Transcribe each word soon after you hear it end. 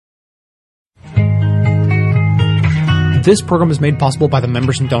This program is made possible by the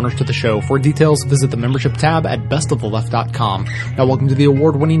members and donors to the show. For details, visit the membership tab at bestoftheleft.com. Now, welcome to the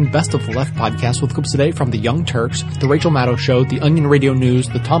award-winning Best of the Left podcast with clips today from The Young Turks, The Rachel Maddow Show, The Onion Radio News,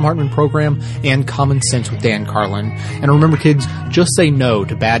 The Thom Hartmann Program, and Common Sense with Dan Carlin. And remember, kids, just say no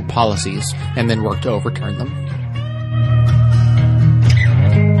to bad policies and then work to overturn them.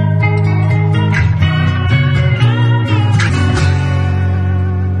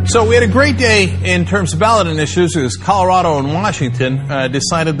 So we had a great day in terms of ballot initiatives as Colorado and Washington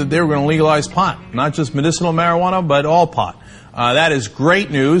decided that they were going to legalize pot, not just medicinal marijuana, but all pot. That is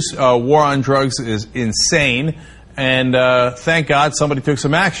great news. War on drugs is insane, and thank God somebody took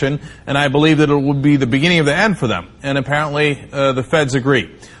some action, and I believe that it will be the beginning of the end for them. And apparently the feds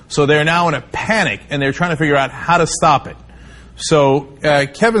agree. So they're now in a panic, and they're trying to figure out how to stop it. So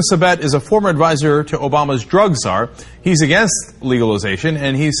Kevin Sabet is a former advisor to Obama's drug czar. He's against legalization,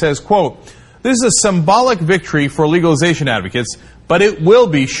 and he says, quote, "This is a symbolic victory for legalization advocates, but it will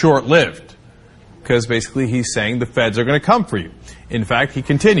be short-lived." Because basically he's saying the feds are going to come for you. In fact, he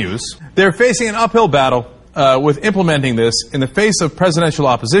continues, "They're facing an uphill battle with implementing this in the face of presidential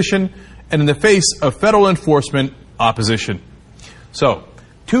opposition and in the face of federal enforcement opposition." So,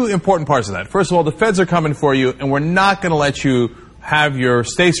 two important parts of that. First of all, the feds are coming for you, and we're not going to let you have your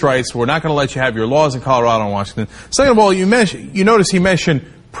states' rights. We're not going to let you have your laws in Colorado and Washington. Second of all, you notice he mentioned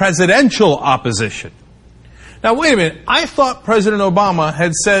presidential opposition. Now, wait a minute. I thought President Obama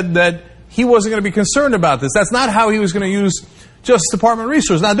had said that he wasn't going to be concerned about this. That's not how he was going to use Justice Department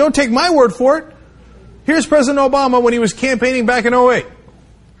resources. Now, don't take my word for it. Here's President Obama when he was campaigning back in 2008.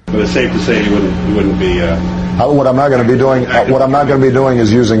 But it's safe to say he wouldn't be. What I'm not going to be doing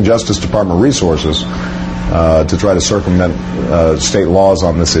is using Justice Department resources to try to circumvent state laws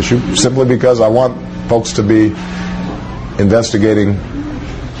on this issue, simply because I want folks to be investigating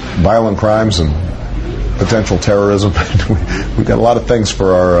violent crimes and potential terrorism. We've got a lot of things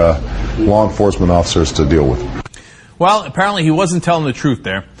for our law enforcement officers to deal with. Well, apparently he wasn't telling the truth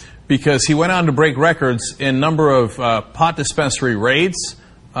there, because he went on to break records in number of pot dispensary raids.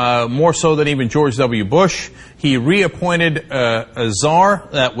 More so than even George W. Bush. He reappointed a czar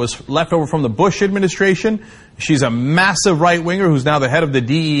that was left over from the Bush administration. She's a massive right-winger who's now the head of the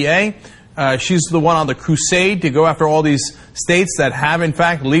DEA. She's the one on the crusade to go after all these states that have, in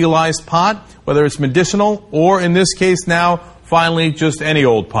fact, legalized pot, whether it's medicinal or, in this case now, finally, just any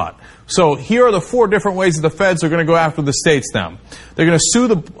old pot. So here are the four different ways that the feds are going to go after the states now. They're going to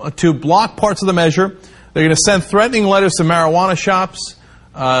sue to block parts of the measure. They're going to send threatening letters to marijuana shops.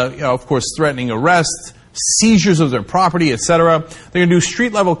 Of course, threatening arrests, seizures of their property, etc. They're going to do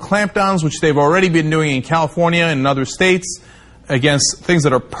street-level clampdowns, which they've already been doing in California and in other states, against things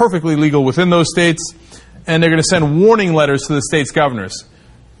that are perfectly legal within those states. And they're going to send warning letters to the state's governors.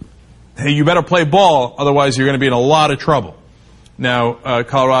 Hey, you better play ball, otherwise you're going to be in a lot of trouble. Now,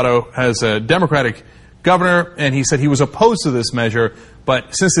 Colorado has a Democratic governor, and he said he was opposed to this measure,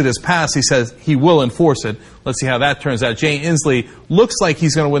 but since it has passed, he says he will enforce it. Let's see how that turns out. Jay Inslee looks like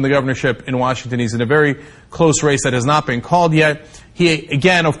he's going to win the governorship in Washington. He's in a very close race that has not been called yet. He,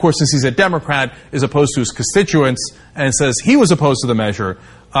 again, of course, since he's a Democrat, is opposed to his constituents and says he was opposed to the measure.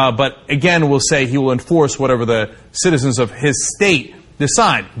 But again, will say he will enforce whatever the citizens of his state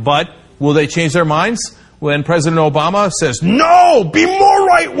decide. But will they change their minds when President Obama says, no, be more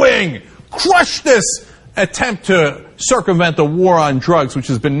right-wing, crush this attempt to circumvent the war on drugs, which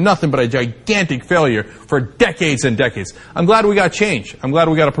has been nothing but a gigantic failure for decades and decades. I'm glad we got change. I'm glad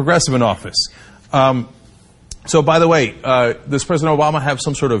we got a progressive in office. So, by the way, does President Obama have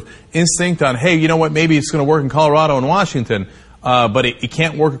some sort of instinct on, hey, you know what, maybe it's going to work in Colorado and Washington, but it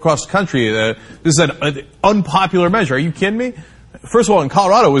can't work across the country? This is an unpopular measure. Are you kidding me? First of all, in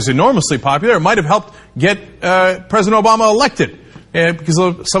Colorado, it was enormously popular. It might have helped get President Obama elected. Because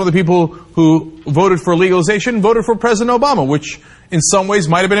some of the people who voted for legalization voted for President Obama, which in some ways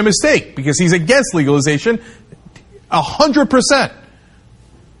might have been a mistake, because he's against legalization 100%.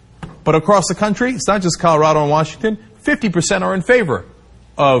 But across the country, it's not just Colorado and Washington, 50% are in favor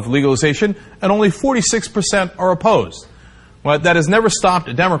of legalization, and only 46% are opposed. Well, that has never stopped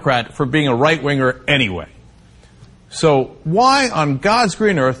a Democrat from being a right-winger anyway. So why on God's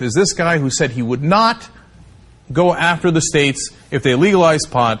green earth is this guy who said he would not go after the states if they legalize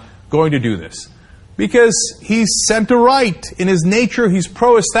pot going to do this? Because he's center-right. In his nature, he's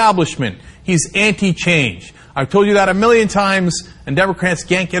pro-establishment. He's anti-change. I've told you that a million times, and Democrats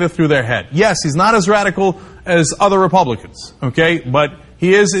can't get it through their head. Yes, he's not as radical as other Republicans, okay? But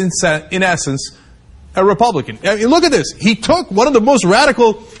he is, in essence, a Republican. I mean, look at this. He took one of the most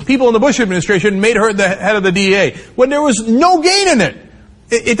radical people in the Bush administration and made her the head of the DEA when there was no gain in it.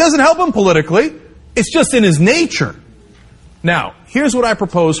 It doesn't help him politically. It's just in his nature. Now, here's what I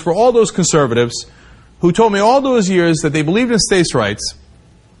propose for all those conservatives who told me all those years that they believed in states' rights.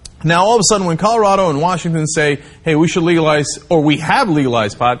 Now, all of a sudden, when Colorado and Washington say, hey, we should legalize, or we have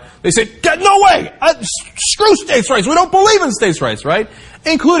legalized pot, they say, no way! Screw states' rights! We don't believe in states' rights, right?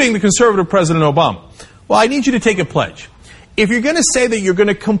 Including the conservative President Obama. Well, I need you to take a pledge. If you're going to say that you're going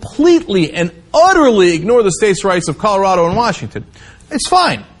to completely and utterly ignore the states' rights of Colorado and Washington, it's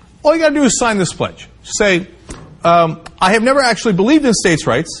fine. All you got to do is sign this pledge. Say, I have never actually believed in states'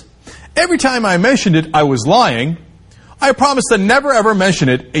 rights. Every time I mentioned it, I was lying. I promise to never ever mention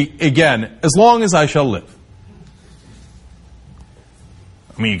it again as long as I shall live.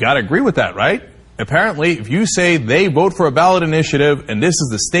 I mean, you got to agree with that, right? Apparently, if you say they vote for a ballot initiative and this is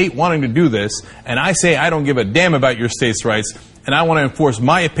the state wanting to do this, and I say I don't give a damn about your state's rights, and I want to enforce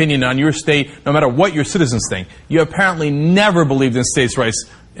my opinion on your state no matter what your citizens think, you apparently never believed in states' rights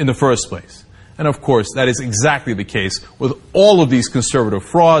in the first place. And of course, that is exactly the case with all of these conservative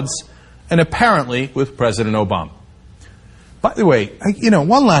frauds, and apparently with President Obama. By the way,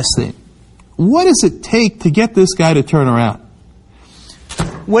 one last thing. What does it take to get this guy to turn around?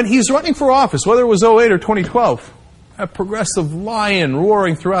 When he's running for office, whether it was 2008 or 2012, a progressive lion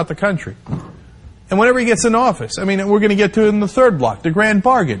roaring throughout the country. And whenever he gets in office, we're going to get to it in the third block, the grand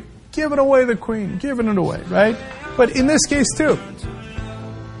bargain. Giving away the queen, giving it away, right? But in this case, too.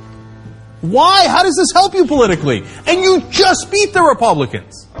 Why? How does this help you politically? And you just beat the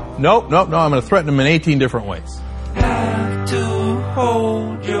Republicans. No, I'm going to threaten them in 18 different ways. Have to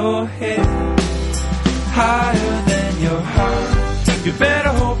hold your head higher than your heart. You better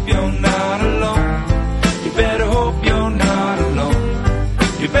hope you're not alone. You better hope you're not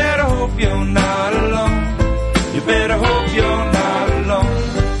alone. You better hope you're not alone. You better hope you're not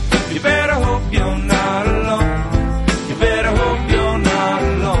alone. You better hope you're not alone. You better hope you're not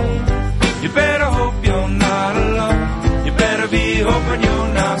alone. You better hope you're not alone. You better be hoping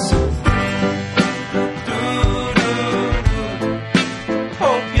you're not so.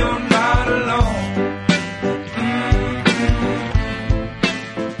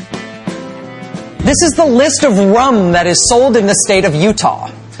 This is the list of rum that is sold in the state of Utah.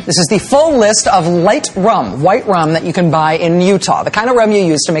 This is the full list of light rum, white rum, that you can buy in Utah, the kind of rum you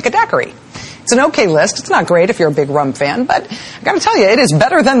use to make a daiquiri. It's an okay list. It's not great if you're a big rum fan, but I gotta tell you, it is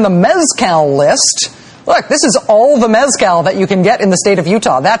better than the mezcal list. Look, this is all the mezcal that you can get in the state of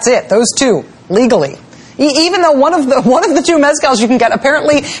Utah. That's it. Those two, legally. Even though one of the two mezcals you can get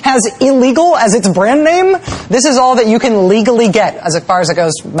apparently has illegal as its brand name, this is all that you can legally get as far as it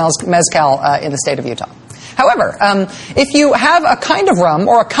goes mezcal in the state of Utah. However, if you have a kind of rum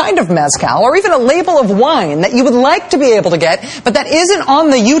or a kind of mezcal or even a label of wine that you would like to be able to get, but that isn't on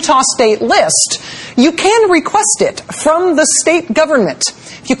the Utah state list, you can request it from the state government.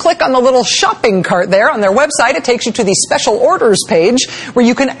 If you click on the little shopping cart there on their website, it takes you to the special orders page where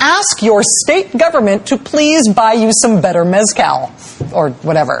you can ask your state government to please buy you some better mezcal or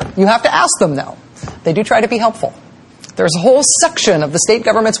whatever. You have to ask them, though. They do try to be helpful. There's a whole section of the state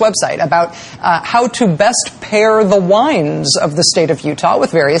government's website about how to best pair the wines of the state of Utah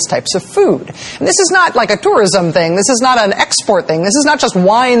with various types of food. And this is not like a tourism thing. This is not an export thing. This is not just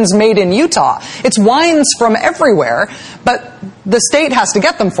wines made in Utah. It's wines from everywhere, but the state has to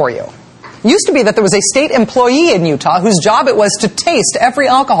get them for you. It used to be that there was a state employee in Utah whose job it was to taste every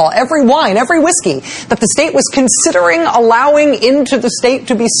alcohol, every wine, every whiskey that the state was considering allowing into the state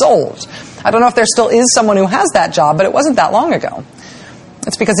to be sold. I don't know if there still is someone who has that job, but it wasn't that long ago.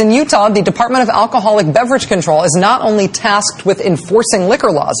 It's because in Utah, the Department of Alcoholic Beverage Control is not only tasked with enforcing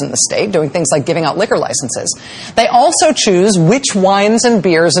liquor laws in the state, doing things like giving out liquor licenses, they also choose which wines and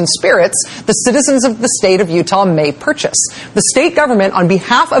beers and spirits the citizens of the state of Utah may purchase. The state government, on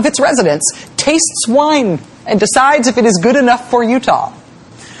behalf of its residents, tastes wine and decides if it is good enough for Utah.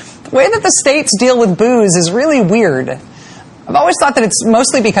 The way that the states deal with booze is really weird. I've always thought that it's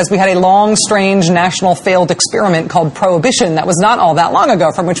mostly because we had a long, strange, national failed experiment called Prohibition that was not all that long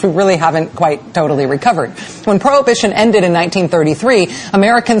ago, from which we really haven't quite totally recovered. When Prohibition ended in 1933,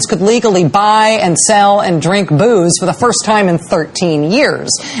 Americans could legally buy and sell and drink booze for the first time in 13 years.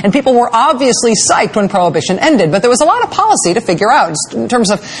 And people were obviously psyched when Prohibition ended, but there was a lot of policy to figure out in terms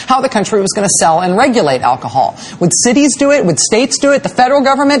of how the country was going to sell and regulate alcohol. Would cities do it? Would states do it? The federal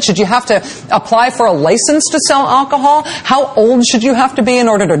government? Should you have to apply for a license to sell alcohol? How old should you have to be in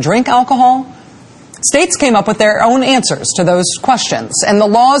order to drink alcohol? States came up with their own answers to those questions, and the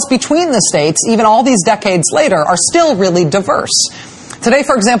laws between the states, even all these decades later, are still really diverse. Today,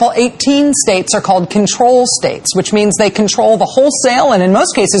 for example, 18 states are called control states, which means they control the wholesale and, in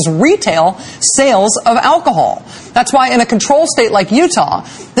most cases, retail sales of alcohol. That's why in a control state like Utah,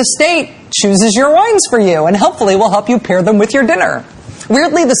 the state chooses your wines for you and hopefully will help you pair them with your dinner.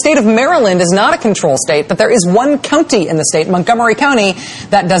 Weirdly, the state of Maryland is not a control state, but there is one county in the state, Montgomery County,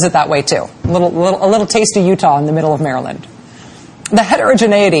 that does it that way too. A little taste of Utah in the middle of Maryland. The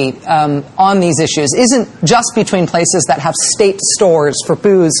heterogeneity on these issues isn't just between places that have state stores for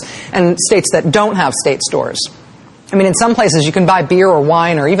booze and states that don't have state stores. I mean, in some places you can buy beer or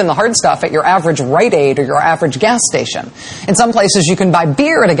wine or even the hard stuff at your average Rite Aid or your average gas station. In some places you can buy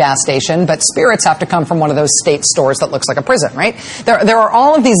beer at a gas station, but spirits have to come from one of those state stores that looks like a prison, right? There are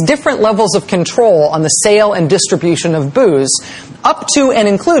all of these different levels of control on the sale and distribution of booze, up to and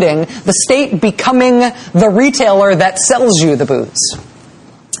including the state becoming the retailer that sells you the booze.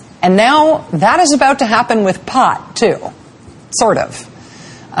 And now that is about to happen with pot, too. Sort of.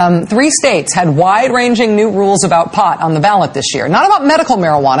 3 states had wide-ranging new rules about pot on the ballot this year. Not about medical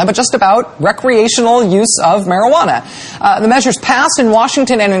marijuana, but just about recreational use of marijuana. The measures passed in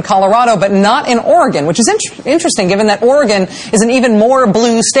Washington and in Colorado, but not in Oregon, which is interesting given that Oregon is an even more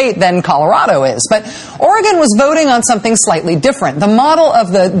blue state than Colorado is. But Oregon was voting on something slightly different. The model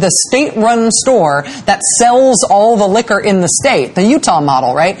of the state-run store that sells all the liquor in the state, the Utah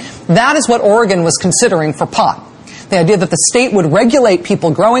model, right? That is what Oregon was considering for pot. The idea that the state would regulate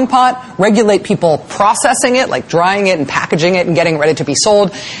people growing pot, regulate people processing it, like drying it and packaging it and getting it ready to be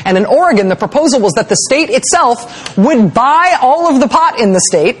sold. And in Oregon, the proposal was that the state itself would buy all of the pot in the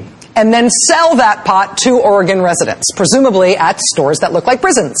state and then sell that pot to Oregon residents, presumably at stores that look like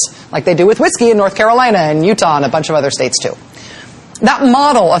prisons, like they do with whiskey in North Carolina and Utah and a bunch of other states too. That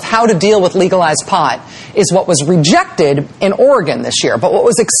model of how to deal with legalized pot is what was rejected in Oregon this year. But what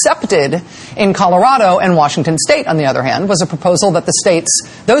was accepted in Colorado and Washington State, on the other hand, was a proposal that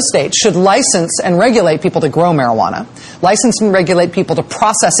those states should license and regulate people to grow marijuana, license and regulate people to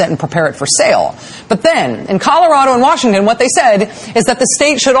process it and prepare it for sale. But then, in Colorado and Washington, what they said is that the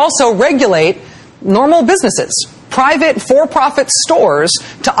state should also regulate normal businesses, private for-profit stores,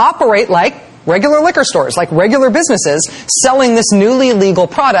 to operate like regular liquor stores, like regular businesses, selling this newly legal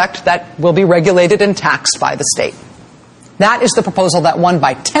product that will be regulated and taxed by the state. That is the proposal that won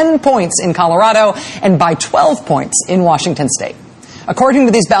by 10 points in Colorado and by 12 points in Washington State. According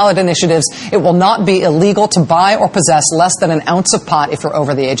to these ballot initiatives, it will not be illegal to buy or possess less than an ounce of pot if you're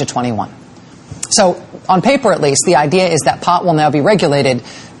over the age of 21. So, on paper at least, the idea is that pot will now be regulated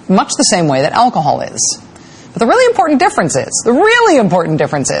much the same way that alcohol is. But the really important difference is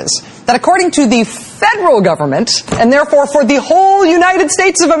that according to the federal government, and therefore for the whole United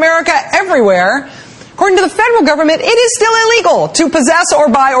States of America everywhere, according to the federal government, it is still illegal to possess or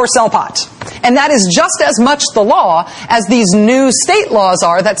buy or sell pot. And that is just as much the law as these new state laws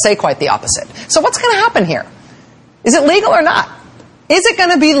are that say quite the opposite. So what's going to happen here? Is it legal or not? Is it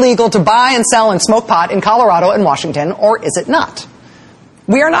going to be legal to buy and sell and smoke pot in Colorado and Washington, or is it not?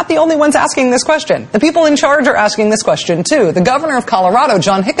 We are not the only ones asking this question. The people in charge are asking this question, too. The governor of Colorado,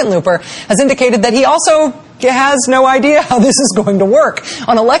 John Hickenlooper, has indicated that he also has no idea how this is going to work.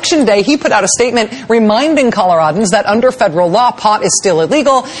 On Election Day, he put out a statement reminding Coloradans that under federal law, pot is still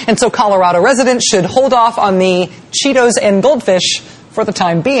illegal, and so Colorado residents should hold off on the Cheetos and goldfish for the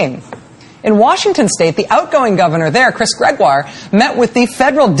time being. In Washington State, the outgoing governor there, Chris Gregoire, met with the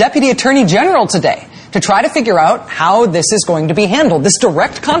federal deputy attorney general today to try to figure out how this is going to be handled, this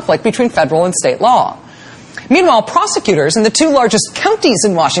direct conflict between federal and state law. Meanwhile, prosecutors in the 2 largest counties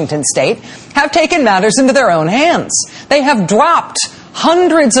in Washington State have taken matters into their own hands. They have dropped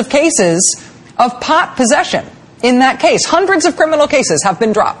hundreds of cases of pot possession in that case. Hundreds of criminal cases have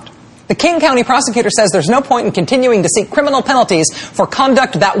been dropped. The King County prosecutor says there's no point in continuing to seek criminal penalties for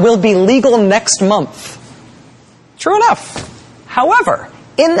conduct that will be legal next month. True enough. However,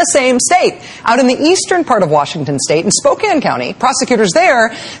 in the same state, out in the eastern part of Washington State, in Spokane County, prosecutors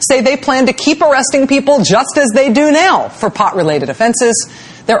there say they plan to keep arresting people just as they do now for pot-related offenses.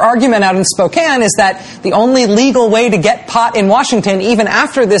 Their argument out in Spokane is that the only legal way to get pot in Washington, even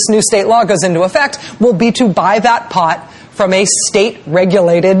after this new state law goes into effect, will be to buy that pot from a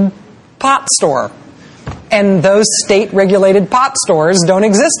state-regulated pot store. And those state-regulated pot stores don't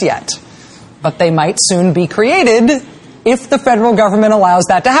exist yet. But they might soon be created if the federal government allows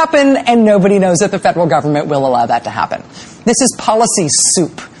that to happen, and nobody knows that the federal government will allow that to happen. This is policy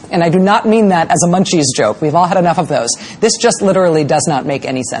soup, and I do not mean that as a Munchies joke. We've all had enough of those. This just literally does not make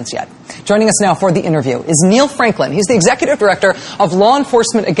any sense yet. Joining us now for the interview is Neil Franklin. He's the Executive Director of Law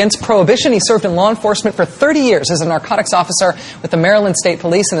Enforcement Against Prohibition. He served in law enforcement for 30 years as a narcotics officer with the Maryland State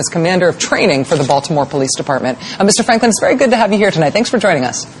Police and as commander of training for the Baltimore Police Department. Mr. Franklin, it's very good to have you here tonight. Thanks for joining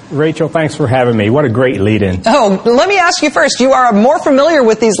us. Rachel, thanks for having me. What a great lead-in. Oh, let me ask you first. You are more familiar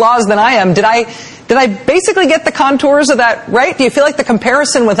with these laws than I am. Did I Did I basically get the contours of that right? Do you feel like the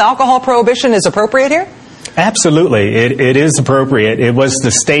comparison with alcohol prohibition is appropriate here? Absolutely. It is appropriate. It was the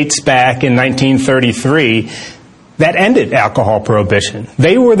states back in 1933 that ended alcohol prohibition.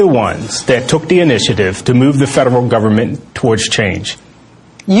 They were the ones that took the initiative to move the federal government towards change.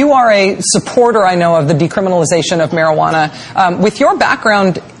 You are a supporter, I know, of the decriminalization of marijuana. With your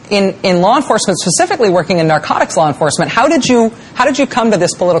background in law enforcement, specifically working in narcotics law enforcement, how did you come to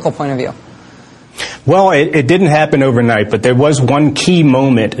this political point of view? Well, it didn't happen overnight, but there was one key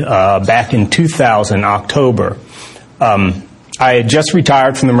moment back in 2000, October. I had just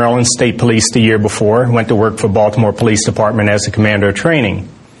retired from the Maryland State Police the year before, went to work for Baltimore Police Department as a commander of training.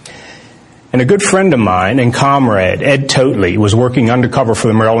 And a good friend of mine and comrade, Ed Totley, was working undercover for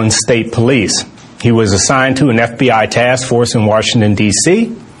the Maryland State Police. He was assigned to an FBI task force in Washington,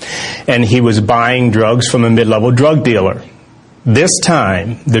 D.C., and he was buying drugs from a mid-level drug dealer. This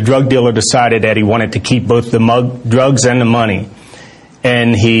time, the drug dealer decided that he wanted to keep both the drugs and the money,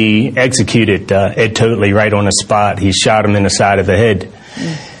 and he executed Ed Totley right on the spot. He shot him in the side of the head.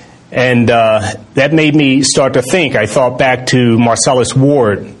 And that made me start to think. I thought back to Marcellus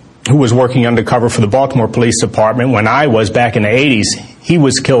Ward, who was working undercover for the Baltimore Police Department when I was back in the 80s. He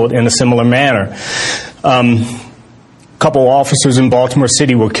was killed in a similar manner. Couple officers in Baltimore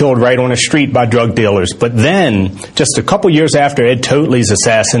City were killed right on the street by drug dealers. But then, just a couple years after Ed Totley's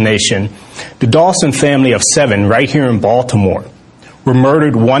assassination, the Dawson family of 7 right here in Baltimore were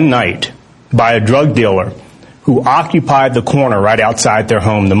murdered one night by a drug dealer who occupied the corner right outside their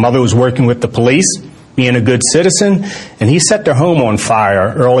home. The mother was working with the police, being a good citizen, and he set their home on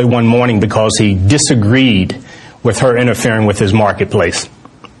fire early one morning because he disagreed with her interfering with his marketplace.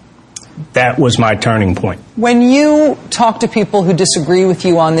 That was my turning point. When you talk to people who disagree with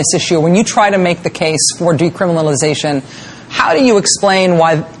you on this issue, when you try to make the case for decriminalization, how do you explain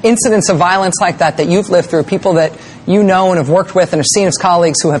why incidents of violence like that you've lived through, people that you know and have worked with and have seen as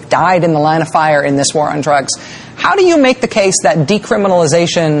colleagues who have died in the line of fire in this war on drugs, how do you make the case that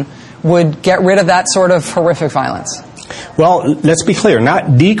decriminalization would get rid of that sort of horrific violence? Well, let's be clear, not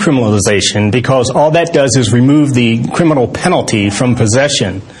decriminalization, because all that does is remove the criminal penalty from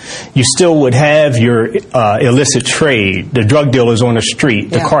possession. You still would have your illicit trade, the drug dealers on the street,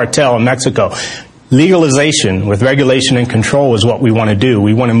 the cartel in Mexico. Legalization with regulation and control is what we want to do.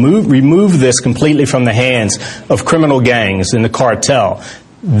 We want to remove this completely from the hands of criminal gangs and the cartel.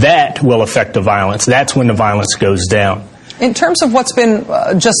 That will affect the violence. That's when the violence goes down. In terms of what's been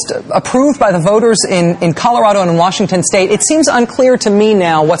just approved by the voters in Colorado and in Washington State, it seems unclear to me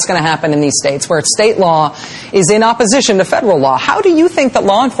now what's going to happen in these states where state law is in opposition to federal law. How do you think that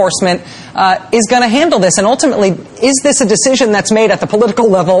law enforcement is going to handle this? And ultimately, is this a decision that's made at the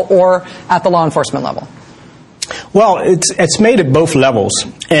political level or at the law enforcement level? Well, it's made at both levels,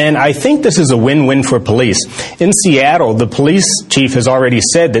 and I think this is a win-win for police. In Seattle, the police chief has already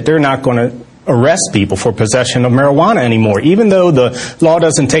said that they're not going to arrest people for possession of marijuana anymore, even though the law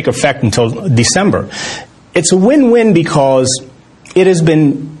doesn't take effect until December. It's a win-win because it has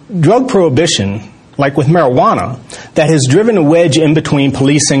been drug prohibition, like with marijuana, that has driven a wedge in between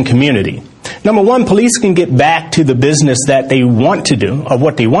police and community. Number one, police can get back to the business that they want to do, of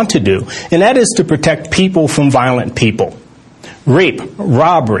what they want to do, and that is to protect people from violent people. Rape,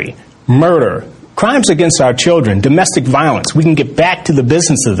 robbery, murder, crimes against our children, domestic violence. We can get back to the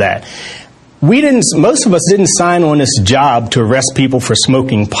business of that. Most of us didn't sign on this job to arrest people for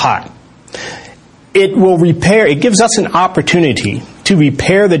smoking pot. It gives us an opportunity to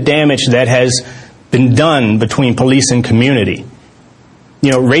repair the damage that has been done between police and community. You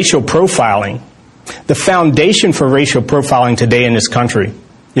know, racial profiling. The foundation for racial profiling today in this country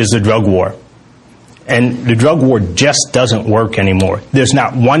is the drug war. And the drug war just doesn't work anymore. There's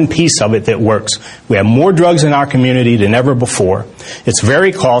not one piece of it that works. We have more drugs in our community than ever before. It's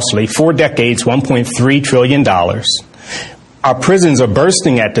very costly. 4 decades, $1.3 trillion. Our prisons are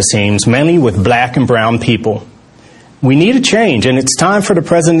bursting at the seams, mainly with black and brown people. We need a change, and it's time for the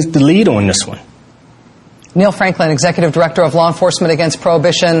president to lead on this one. Neil Franklin, Executive Director of Law Enforcement Against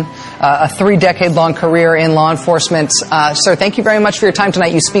Prohibition, a 3-decade-long career in law enforcement. Sir, thank you very much for your time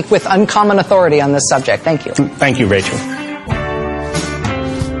tonight. You speak with uncommon authority on this subject. Thank you. Thank you, Rachel.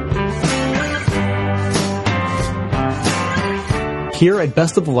 Here at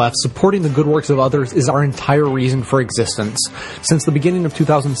Best of the Left, supporting the good works of others is our entire reason for existence. Since the beginning of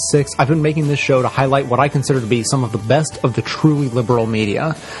 2006, I've been making this show to highlight what I consider to be some of the best of the truly liberal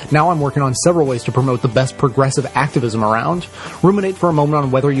media. Now I'm working on several ways to promote the best progressive activism around. Ruminate for a moment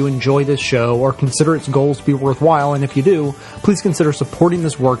on whether you enjoy this show or consider its goals to be worthwhile, and if you do, please consider supporting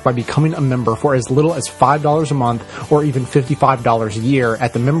this work by becoming a member for as little as $5 a month or even $55 a year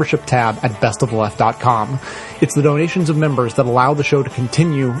at the membership tab at bestoftheleft.com. It's the donations of members that allow the show to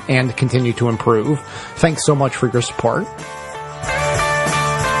continue and continue to improve. Thanks so much for your support.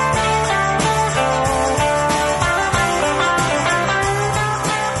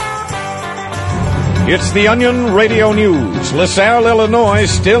 It's the Onion Radio News. LaSalle, Illinois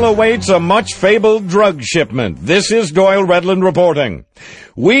still awaits a much-fabled drug shipment. This is Doyle Redland reporting.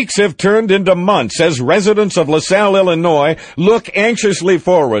 Weeks have turned into months as residents of LaSalle, Illinois look anxiously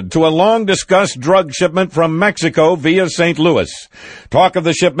forward to a long-discussed drug shipment from Mexico via St. Louis. Talk of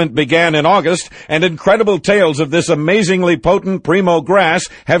the shipment began in August, and incredible tales of this amazingly potent primo grass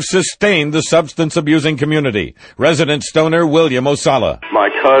have sustained the substance-abusing community. Resident stoner William Osala. My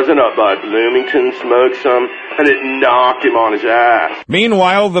cousin up by Bloomington smoked some, and it knocked him on his ass.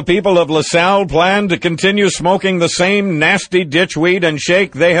 Meanwhile, the people of LaSalle plan to continue smoking the same nasty ditchweed and shake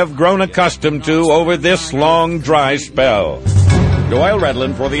they have grown accustomed to over this long, dry spell. Doyle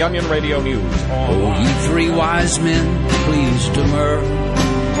Redland for the Onion Radio News. Oh, ye three wise men, please demur.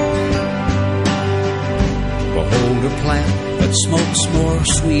 Behold a plant that smokes more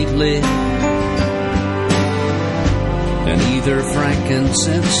sweetly than either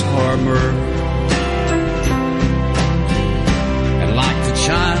frankincense or myrrh. And like the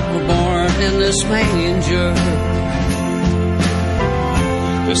child born in this manger,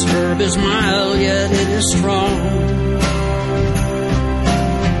 this herb is mild, yet it is strong,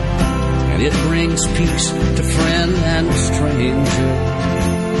 and it brings peace to friend and stranger.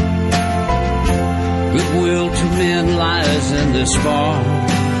 Goodwill to men lies in this bond,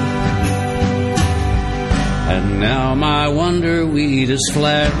 and now my wonder weed is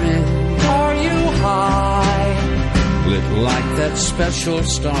flaring. Are you high? Lit like that special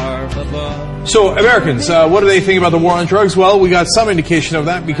star above. So, Americans, what do they think about the war on drugs? Well, we got some indication of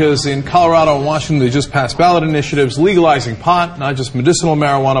that because in Colorado and Washington, they just passed ballot initiatives legalizing pot, not just medicinal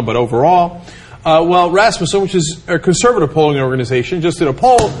marijuana, but overall. Well, Rasmussen, which is a conservative polling organization, just did a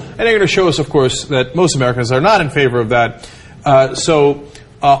poll, and they're going to show us, of course, that most Americans are not in favor of that. Are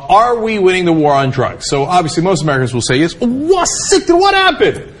we winning the war on drugs? So, obviously, most Americans will say yes. What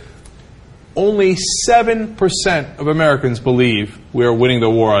happened? Only 7% of Americans believe we are winning the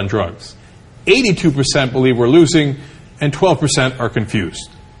war on drugs. 82% believe we're losing, and 12% are confused.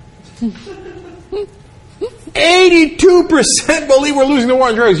 82% believe we're losing the war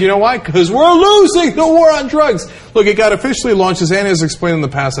on drugs. You know why? Because we're losing the war on drugs. Look, it got officially launched, as Annie has explained in the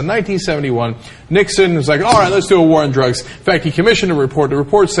past, in 1971. Nixon was like, all right, let's do a war on drugs. In fact, he commissioned a report. The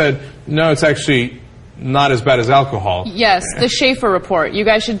report said, no, it's actually not as bad as alcohol. Yes, the Schaefer report. You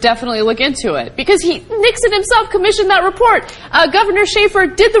guys should definitely look into it. Because Nixon himself commissioned that report. Governor Schaefer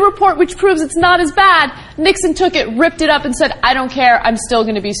did the report, which proves it's not as bad. Nixon took it, ripped it up, and said, I don't care. I'm still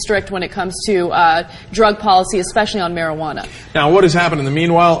going to be strict when it comes to drug policy, especially on marijuana. Now, what has happened in the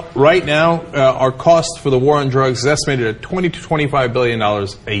meanwhile? Right now, our cost for the war on drugs is estimated at $20 to $25 billion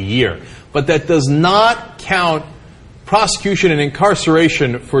a year. But that does not count prosecution and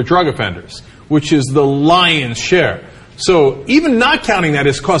incarceration for drug offenders, which is the lion's share. So even not counting that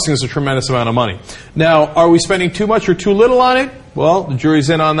is costing us a tremendous amount of money. Now, are we spending too much or too little on it? Well, the jury's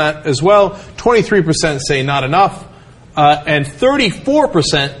in on that as well. 23% say not enough, and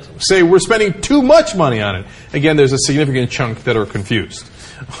 34% say we're spending too much money on it. Again, there's a significant chunk that are confused.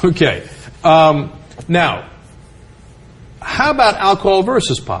 Okay. Now, how about alcohol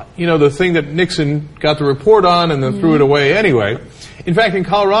versus pot? You know, the thing that Nixon got the report on and then threw it away anyway. In fact, in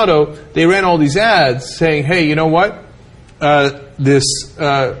Colorado, they ran all these ads saying, hey, you know what? This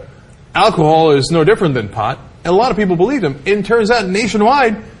alcohol is no different than pot. And a lot of people believed them. It turns out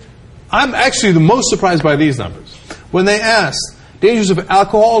nationwide, I'm actually the most surprised by these numbers. When they asked dangers of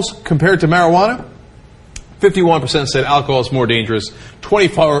alcohols compared to marijuana, 51% said alcohol is more dangerous. Only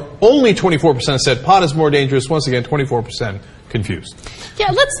 24% said pot is more dangerous. Once again, 24% confused.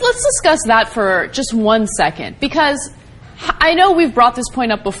 Yeah, let's discuss that for just 1 second. Because I know we've brought this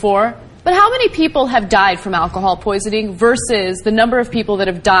point up before, but how many people have died from alcohol poisoning versus the number of people that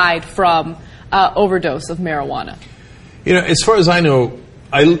have died from overdose of marijuana? You know, as far as I know,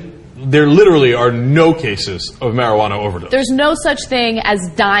 there literally are no cases of marijuana overdose. There's no such thing as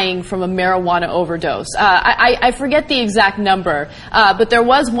dying from a marijuana overdose. I forget the exact number, but there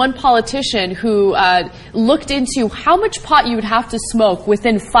was one politician who looked into how much pot you would have to smoke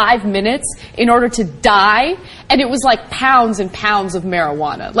within 5 minutes in order to die, and it was like pounds and pounds of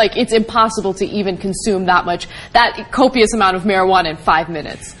marijuana. Like, it's impossible to even consume that copious amount of marijuana in 5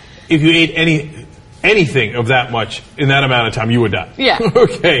 minutes. If you ate anything of that much in that amount of time, you would die. Yeah.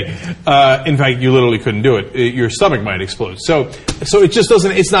 Okay. In fact, you literally couldn't do it. Your stomach might explode. So it just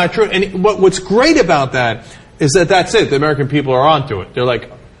doesn't, it's not true. And what's great about that is that that's it. The American people are onto it. They're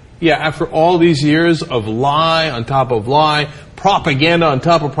like, yeah, after all these years of lie on top of lie, propaganda on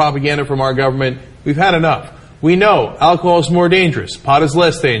top of propaganda from our government, we've had enough. We know alcohol is more dangerous. Pot is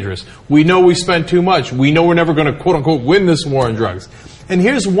less dangerous. We know we spend too much. We know we're never going to, quote unquote, win this war on drugs. And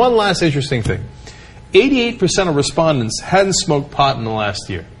here's one last interesting thing. 88% of respondents hadn't smoked pot in the last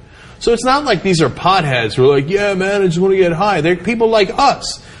year. So it's not like these are potheads who are like, yeah, man, I just want to get high. They're people like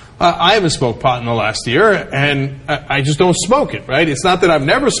us. I haven't smoked pot in the last year, and I just don't smoke it, right? It's not that I've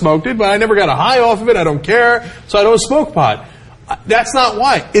never smoked it, but I never got a high off of it. I don't care, so I don't smoke pot. That's not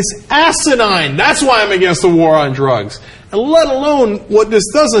why. It's asinine. That's why I'm against the war on drugs. And let alone what this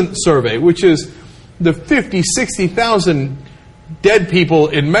doesn't survey, which is the 50, 60,000 dead people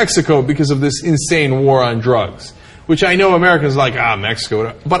in Mexico because of this insane war on drugs, which I know Americans are like,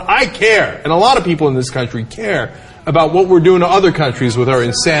 Mexico. But I care, and a lot of people in this country care about what we're doing to other countries with our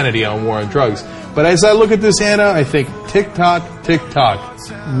insanity on war on drugs. But as I look at this, Anna, I think tick-tock, tick-tock.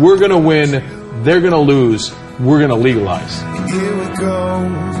 We're going to win. They're going to lose. We're going to legalize. Here we go.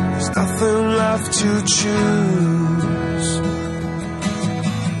 There's nothing left to choose.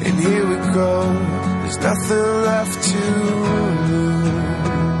 And here we go. There's nothing left to lose.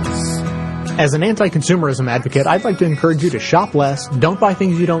 As an anti-consumerism advocate, I'd like to encourage you to shop less, don't buy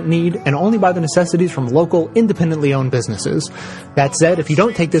things you don't need, and only buy the necessities from local, independently owned businesses. That said, if you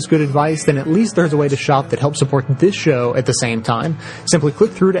don't take this good advice, then at least there's a way to shop that helps support this show at the same time. Simply click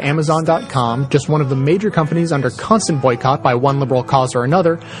through to Amazon.com, just one of the major companies under constant boycott by one liberal cause or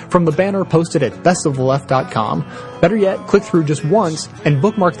another, from the banner posted at bestoftheleft.com. Better yet, click through just once and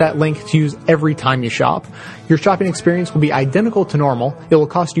bookmark that link to use every time you shop. Your shopping experience will be identical to normal. It will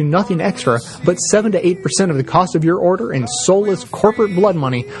cost you nothing extra, but 7 to 8% of the cost of your order in soulless corporate blood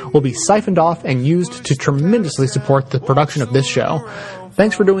money will be siphoned off and used to tremendously support the production of this show.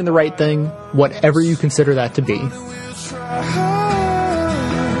 Thanks for doing the right thing, whatever you consider that to be. One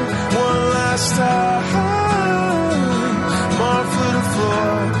last time, more for the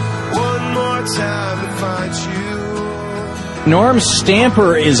floor, one more time to find you. Norm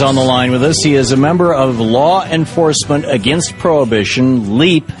Stamper is on the line with us. He is a member of Law Enforcement Against Prohibition,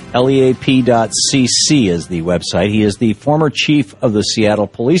 LEAP, LEAP.cc is the website. He is the former chief of the Seattle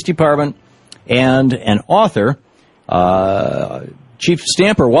Police Department and an author. Chief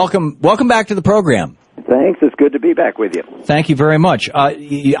Stamper, welcome back to the program. Thanks. It's good to be back with you. Thank you very much.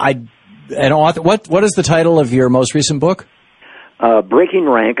 An author. What is the title of your most recent book? Breaking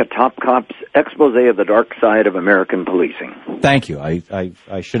Rank, a top cop's expose of the dark side of American policing. Thank you. I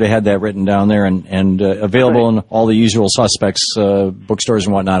should have had that written down there and available in all the usual suspects, bookstores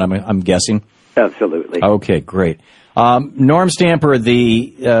and whatnot, I'm guessing. Absolutely. Okay, great. Norm Stamper,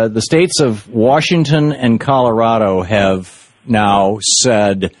 the states of Washington and Colorado have now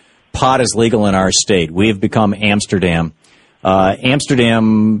said pot is legal in our state. We have become Amsterdam.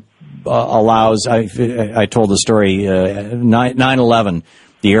 Amsterdam allows, I told the story, 9/11,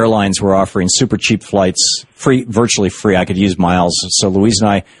 the airlines were offering super cheap flights, virtually free. I could use miles. So Louise and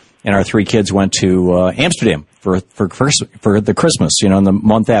I and our 3 kids went to Amsterdam for the Christmas, in the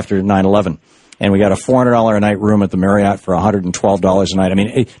month after 9/11. And we got a $400 a night room at the Marriott for $112 a night. I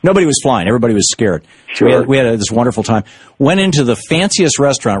mean, nobody was flying. Everybody was scared. Sure. We had this wonderful time. Went into the fanciest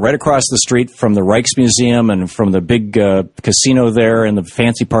restaurant right across the street from the Rijksmuseum and from the big casino there in the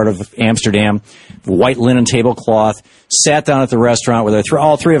fancy part of Amsterdam. White linen tablecloth. Sat down at the restaurant with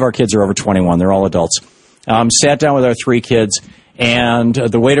all 3 of our kids are over 21. They're all adults. Sat down with our 3 kids. And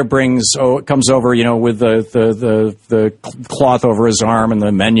the waiter comes over, with the cloth over his arm and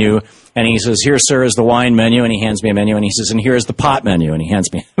the menu. And he says, "Here, sir, is the wine menu." And he hands me a menu. And he says, "And here is the pot menu." And he hands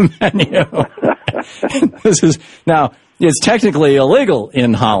me a menu. Now, it's technically illegal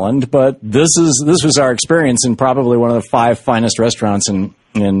in Holland, but this was our experience in probably one of the 5 finest restaurants in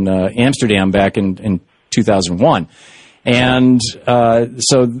Amsterdam back in 2001. And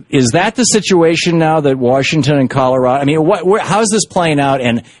so is that the situation now that Washington and Colorado, I mean, how is this playing out,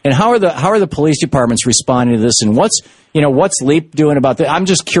 and how are the police departments responding to this, and what's LEAP doing about that? I'm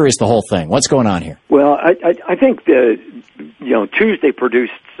just curious, the whole thing. What's going on here? Well, I think Tuesday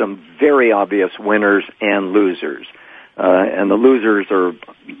produced some very obvious winners and losers. And the losers are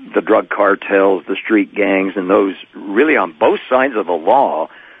the drug cartels, the street gangs, and those really on both sides of the law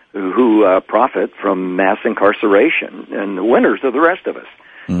who profit from mass incarceration. And the winners are the rest of us.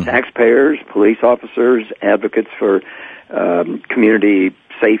 Mm-hmm. Taxpayers, police officers, advocates for community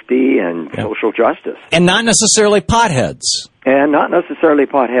safety and social justice. And not necessarily potheads. And not necessarily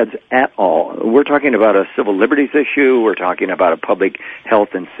potheads at all. We're talking about a civil liberties issue. We're talking about a public health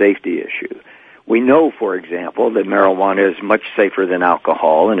and safety issue. We know, for example, that marijuana is much safer than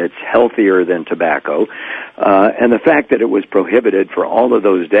alcohol, and it's healthier than tobacco. And the fact that it was prohibited for all of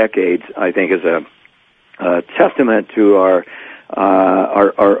those decades, I think, is a testament to our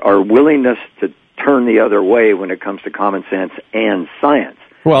willingness to turn the other way when it comes to common sense and science.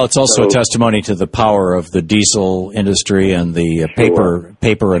 Well, it's also a testimony to the power of the diesel industry and the paper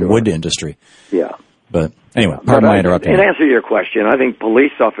and wood industry. Yeah. But anyway, pardon my interrupting. In answer to your question, I think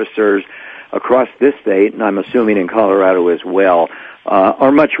police officers across this state, and I'm assuming in Colorado as well,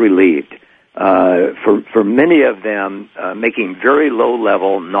 are much relieved. For many of them, making very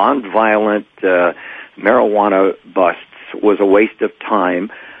low-level, nonviolent marijuana busts was a waste of time.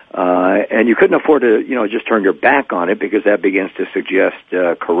 And you couldn't afford to, just turn your back on it because that begins to suggest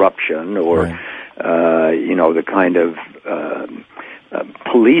corruption or, the kind of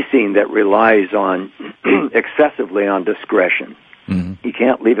policing that relies on excessively on discretion. Mm-hmm. You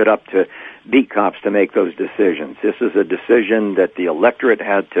can't leave it up to beat cops to make those decisions. This is a decision that the electorate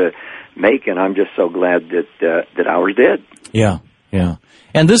had to make, and I'm just so glad that ours did. Yeah, yeah.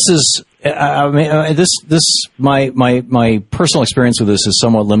 And this is, my personal experience with this is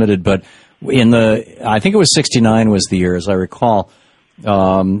somewhat limited, but I think it was 1969 was the year, as I recall,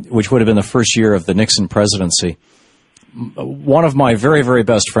 which would have been the first year of the Nixon presidency. One of my very, very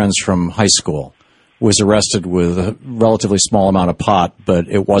best friends from high school was arrested with a relatively small amount of pot, but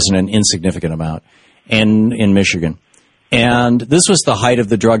it wasn't an insignificant amount, in Michigan. And this was the height of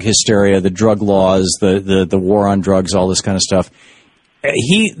the drug hysteria, the drug laws, the war on drugs, all this kind of stuff.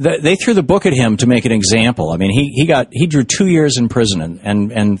 They threw the book at him to make an example. I mean, he drew 2 years in prison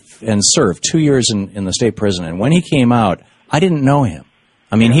and served 2 years in the state prison. And when he came out, I didn't know him.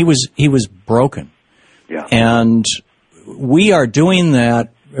 I mean, he was broken. Yeah. And we are doing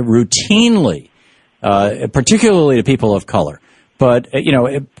that routinely, particularly to people of color, but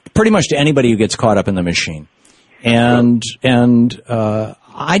pretty much to anybody who gets caught up in the machine. And do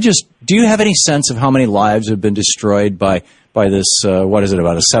you have any sense of how many lives have been destroyed by this, what is it,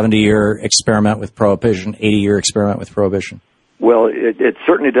 about a 70-year experiment with prohibition, 80-year experiment with prohibition? Well, it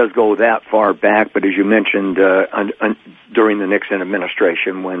certainly does go that far back, but as you mentioned, during the Nixon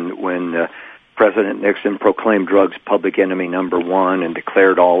administration, when President Nixon proclaimed drugs public enemy number one and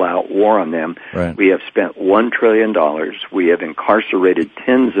declared all-out war on them, right. We have spent $1 trillion. We have incarcerated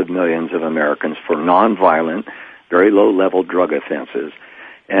tens of millions of Americans for nonviolent, very low-level drug offenses.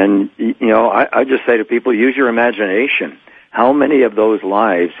 And, I just say to people, use your imagination. How many of those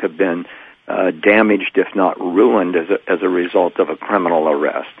lives have been damaged, if not ruined, as a result of a criminal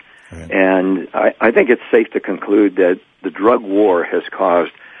arrest? Right. And I think it's safe to conclude that the drug war has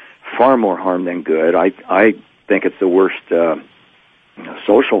caused far more harm than good. I think it's the worst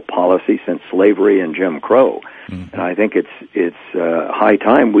social policy since slavery and Jim Crow. Mm-hmm. And I think it's high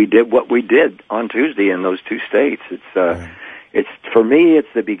time we did what we did on Tuesday in those two states. It's for me, it's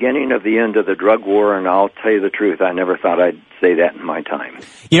the beginning of the end of the drug war, and I'll tell you the truth, I never thought I'd say that in my time.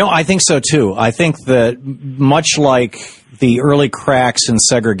 I think so too. I think that much like the early cracks in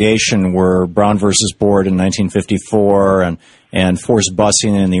segregation were Brown versus Board in 1954 and forced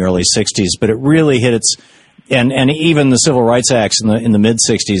busing in the early 60s, but it really hit its, and even the Civil Rights Acts in the mid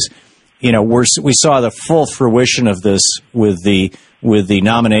 60s, we saw the full fruition of this with the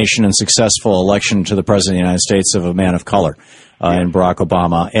nomination and successful election to the President of the United States of a man of color, in Barack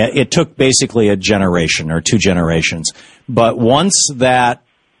Obama. It took basically a generation or two generations. But once that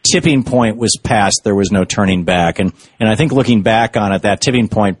tipping point was passed, there was no turning back. And I think looking back on it, that tipping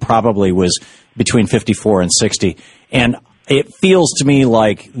point probably was between 54 and 60. And it feels to me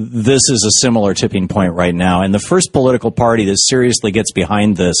like this is a similar tipping point right now. And the first political party that seriously gets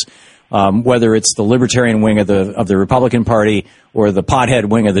behind this, whether it's the libertarian wing of the Republican Party or the pothead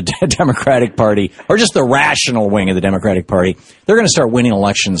wing of the Democratic Party or just the rational wing of the Democratic Party, they're going to start winning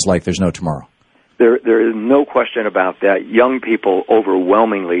elections like there's no tomorrow. There is no question about that. Young people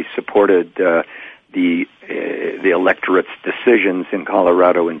overwhelmingly supported the electorate's decisions in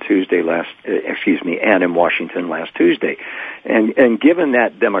Colorado and in Washington last Tuesday, and given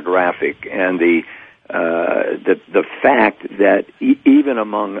that demographic and the the fact that even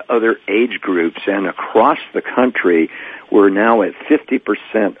among other age groups and across the country, we're now at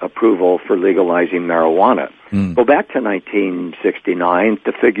 50% approval for legalizing marijuana. Go back to 1969.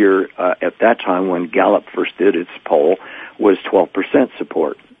 The figure at that time when Gallup first did its poll was 12%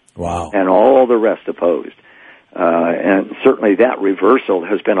 support. Wow. And all the rest opposed. And certainly that reversal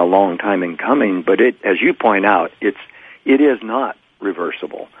has been a long time in coming, but it, as you point out, it is not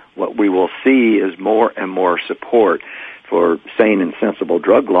reversible. What we will see is more and more support for sane and sensible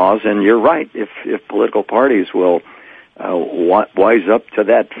drug laws, and you're right, if political parties will wise up to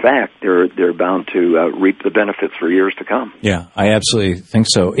that fact, they're bound to reap the benefits for years to come. Yeah, I absolutely think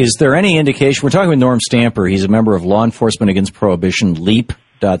so. Is there any indication, we're talking with Norm Stamper, he's a member of Law Enforcement Against Prohibition,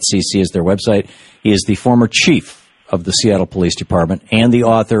 LEAP.cc is their website. He is the former chief of the Seattle Police Department and the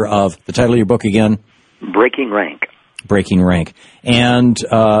author of, the title of your book again? Breaking Rank. Breaking Rank. And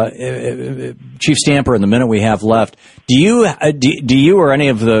Chief Stamper, in the minute we have left, do you or any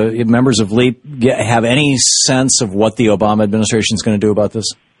of the members of LEAP have any sense of what the Obama administration is going to do about this?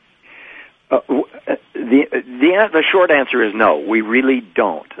 The short answer is no. We really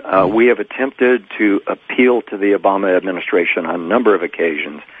don't. We have attempted to appeal to the Obama administration on a number of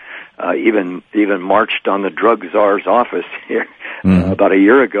occasions. Even marched on the drug czar's office here about a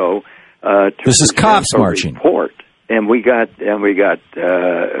year ago. This is cops marching. Report. And we got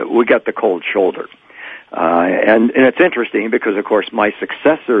the cold shoulder, and it's interesting because, of course, my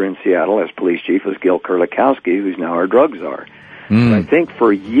successor in Seattle as police chief was Gil Kurlikowski, who's now our drug czar. I think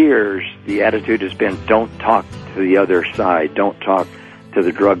for years the attitude has been, don't talk to the other side, don't talk to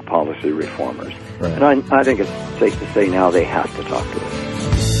the drug policy reformers. Right. And I think it's safe to say now they have to talk to us.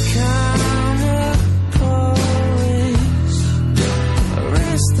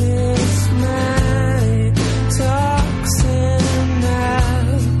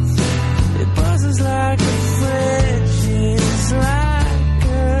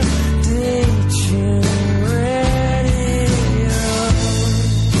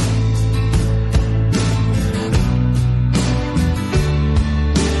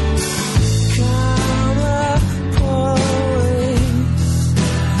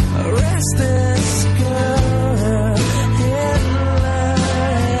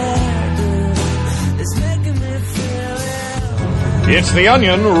 It's the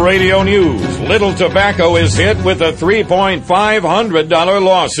Onion Radio News. Little Tobacco is hit with a $3,500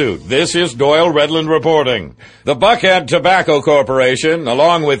 lawsuit. This is Doyle Redland reporting. The Buckhead Tobacco Corporation,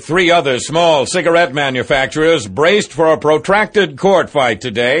 along with 3 other small cigarette manufacturers, braced for a protracted court fight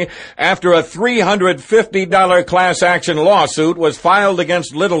today after a $350 class action lawsuit was filed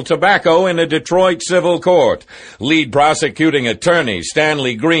against Little Tobacco in a Detroit civil court. Lead prosecuting attorney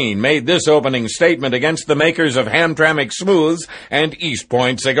Stanley Green made this opening statement against the makers of Hamtramck Smooths and East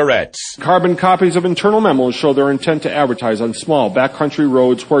Point cigarettes. Carbon copies of internal memos show their intent to advertise on small backcountry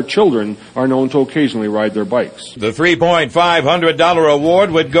roads where children are known to occasionally ride their bikes. The $3,500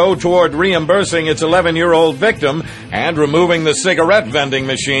 award would go toward reimbursing its 11-year-old victim and removing the cigarette vending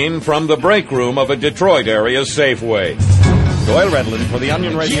machine from the break room of a Detroit area Safeway. Doyle Redland for the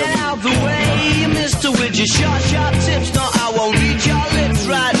Onion Radio. Get out the way, Mr. With your sharp tips. No, I won't read your lips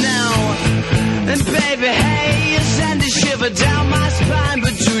right now. And baby, hey, you send a shiver down my spine,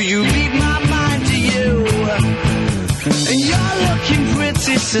 but do you read my mind, do you? And you're looking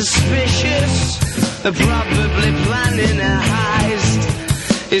pretty suspicious, probably planning a heist.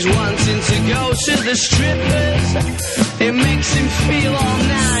 Is wanting to go to the strippers, it makes him feel all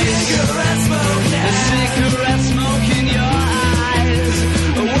nice. Cigarette smoke now. The cigarette smoke in your eyes.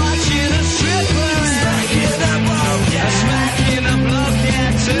 Watching a stripper, smacking a bloke, yeah. Smacking a bloke,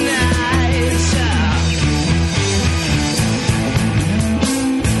 yeah, tonight.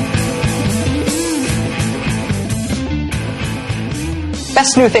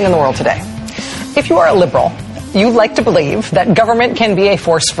 Best new thing in the world today. If you are a liberal, you'd like to believe that government can be a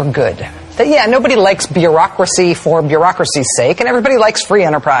force for good. That, yeah, nobody likes bureaucracy for bureaucracy's sake, and everybody likes free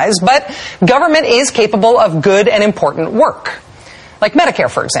enterprise, but government is capable of good and important work. Like Medicare,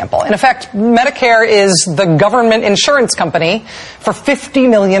 for example. In effect, Medicare is the government insurance company for 50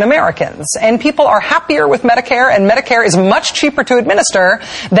 million Americans. And people are happier with Medicare, and Medicare is much cheaper to administer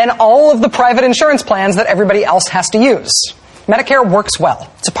than all of the private insurance plans that everybody else has to use. Medicare works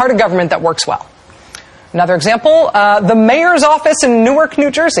well. It's a part of government that works well. Another example, the mayor's office in Newark, New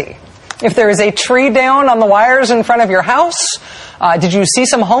Jersey. If there is a tree down on the wires in front of your house, did you see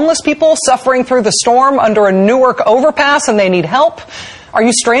some homeless people suffering through the storm under a Newark overpass and they need help? Are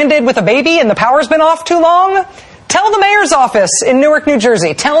you stranded with a baby and the power's been off too long? Tell the mayor's office in Newark, New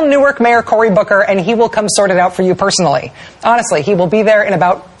Jersey. Tell Newark Mayor Cory Booker, and he will come sort it out for you personally. Honestly, he will be there in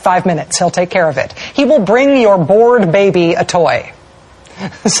about 5 minutes. He'll take care of it. He will bring your bored baby a toy.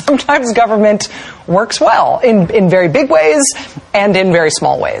 Sometimes government works well in very big ways and in very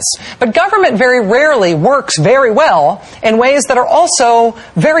small ways. But government very rarely works very well in ways that are also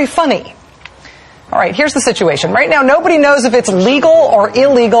very funny. All right, here's the situation. Right now, nobody knows if it's legal or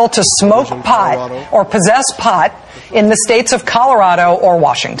illegal to smoke pot or possess pot in the states of Colorado or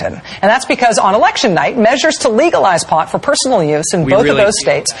Washington. And that's because on election night, measures to legalize pot for personal use in both of those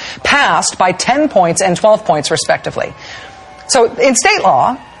states passed by 10 points and 12 points, respectively. So in state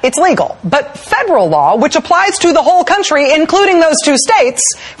law, it's legal. But federal law, which applies to the whole country, including those two states,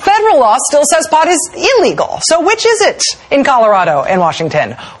 federal law still says pot is illegal. So which is it in Colorado and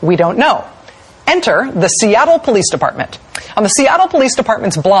Washington? We don't know. Enter the Seattle Police Department. On the Seattle Police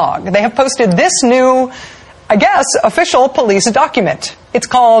Department's blog, they have posted this new, I guess, official police document. It's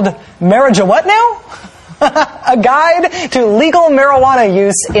called Marijuana What Now? A guide to legal marijuana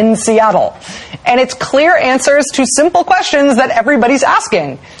use in Seattle. And it's clear answers to simple questions that everybody's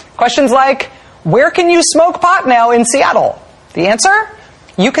asking. Questions like, where can you smoke pot now in Seattle? The answer?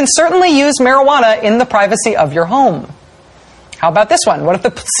 You can certainly use marijuana in the privacy of your home. How about this one? What if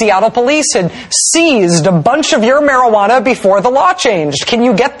the Seattle police had seized a bunch of your marijuana before the law changed? Can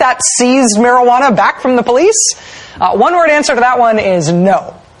you get that seized marijuana back from the police? One-word answer to that one is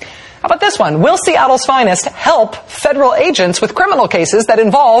no. How about this one? Will Seattle's finest help federal agents with criminal cases that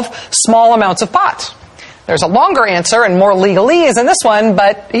involve small amounts of pot? There's a longer answer and more legalese in this one,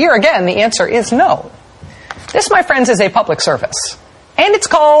 but here again, the answer is no. This, my friends, is a public service. And it's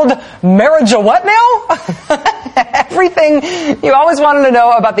called Marijuana What Now? Everything you always wanted to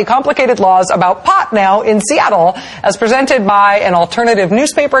know about the complicated laws about pot now in Seattle, as presented by an alternative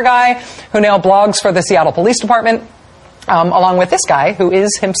newspaper guy who now blogs for the Seattle Police Department, along with this guy who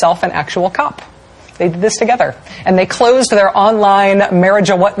is himself an actual cop. They did this together. And they closed their online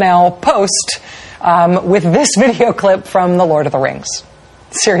Marijuana What Now post with this video clip from The Lord of the Rings.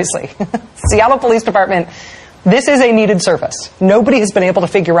 Seriously. Seattle Police Department, this is a needed service. Nobody has been able to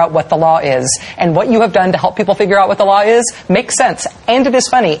figure out what the law is. And what you have done to help people figure out what the law is makes sense. And it is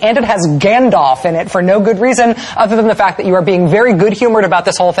funny. And it has Gandalf in it for no good reason other than the fact that you are being very good-humored about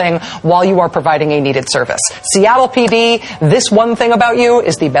this whole thing while you are providing a needed service. Seattle PD, this one thing about you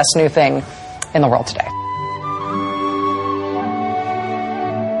is the best new thing in the world today.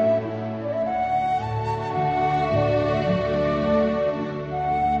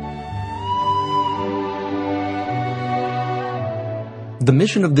 The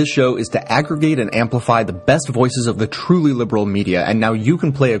mission of this show is to aggregate and amplify the best voices of the truly liberal media, and now you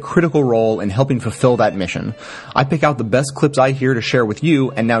can play a critical role in helping fulfill that mission. I pick out the best clips I hear to share with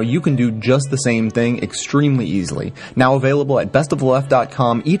you, and now you can do just the same thing extremely easily. Now available at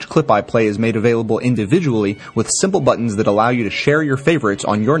bestoftheleft.com, each clip I play is made available individually with simple buttons that allow you to share your favorites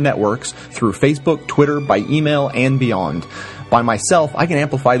on your networks through Facebook, Twitter, by email, and beyond. By myself, I can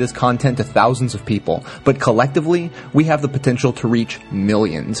amplify this content to thousands of people, but collectively, we have the potential to reach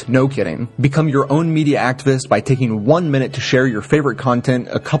millions. No kidding. Become your own media activist by taking 1 minute to share your favorite content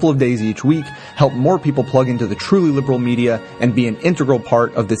a couple of days each week, help more people plug into the truly liberal media, and be an integral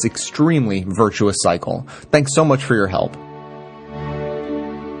part of this extremely virtuous cycle. Thanks so much for your help.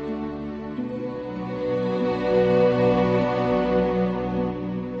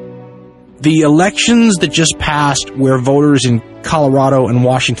 The elections that just passed, where voters in Colorado and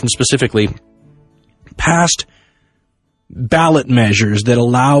Washington specifically passed ballot measures that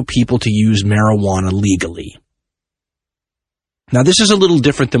allow people to use marijuana legally. Now, this is a little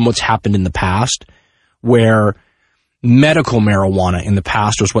different than what's happened in the past, where medical marijuana in the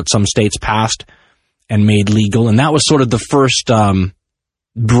past was what some states passed and made legal, and that was sort of the first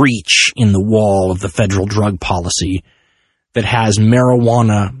breach in the wall of the federal drug policy that has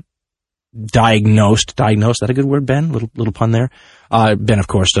marijuana diagnosed, is that a good word, Ben? Little pun there. Ben, of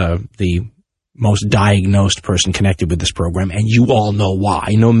course, the most diagnosed person connected with this program, and you all know why.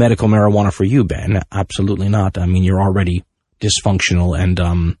 No medical marijuana for you, Ben. Absolutely not. I mean, you're already dysfunctional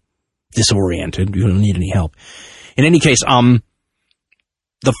and disoriented. You don't need any help. In any case, the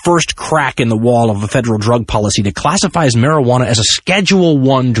first crack in the wall of a federal drug policy that classifies marijuana as a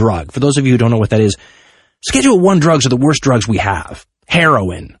Schedule I drug. For those of you who don't know what that is, Schedule I drugs are the worst drugs we have.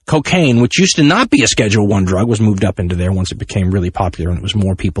 Heroin, cocaine, which used to not be a Schedule I drug, was moved up into there once it became really popular and it was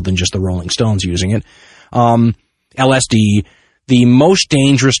more people than just the Rolling Stones using it. LSD, the most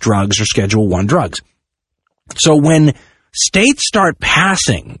dangerous drugs are Schedule I drugs. So when states start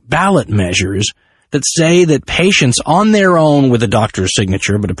passing ballot measures that say that patients on their own with a doctor's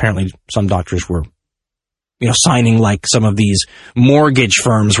signature, but apparently some doctors were signing like some of these mortgage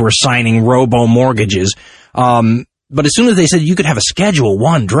firms were signing robo-mortgages. But as soon as they said you could have a Schedule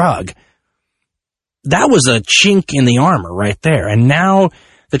I drug, that was a chink in the armor right there. And now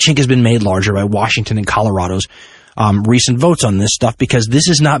the chink has been made larger by Washington and Colorado's recent votes on this stuff, because this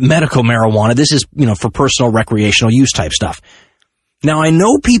is not medical marijuana. This is, for personal recreational use type stuff. Now, I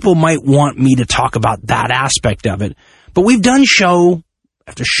know people might want me to talk about that aspect of it, but we've done show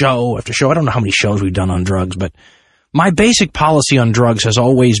after show after show. I don't know how many shows we've done on drugs, but my basic policy on drugs has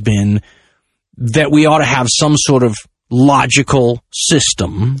always been that we ought to have some sort of logical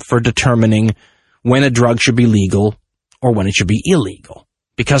system for determining when a drug should be legal or when it should be illegal.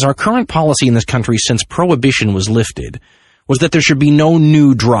 Because our current policy in this country since prohibition was lifted was that there should be no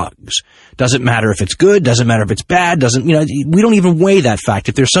new drugs. Doesn't matter if it's good, doesn't matter if it's bad, we don't even weigh that fact.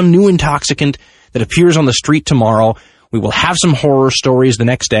 If there's some new intoxicant that appears on the street tomorrow, we will have some horror stories the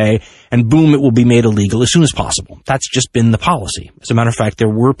next day, and boom, it will be made illegal as soon as possible. That's just been the policy. As a matter of fact, there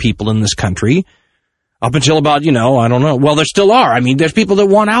were people in this country up until about, I don't know. Well, there still are. I mean, there's people that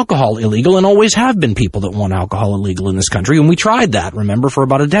want alcohol illegal, and always have been people that want alcohol illegal in this country. And we tried that, remember, for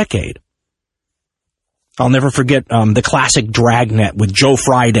about a decade. I'll never forget the classic Dragnet with Joe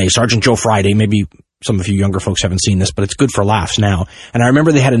Friday, Sergeant Joe Friday. Maybe some of you younger folks haven't seen this, but it's good for laughs now. And I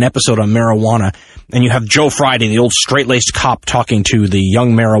remember they had an episode on marijuana, and you have Joe Friday, the old straight-laced cop, talking to the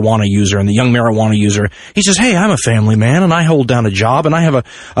young marijuana user, and the young marijuana user, he says, "Hey, I'm a family man, and I hold down a job, and I have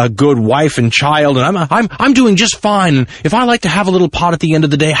a good wife and child, and I'm doing just fine. And if I like to have a little pot at the end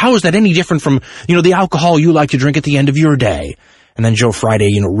of the day, how is that any different from, the alcohol you like to drink at the end of your day?" And then Joe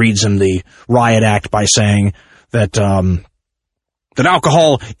Friday, reads him the riot act by saying that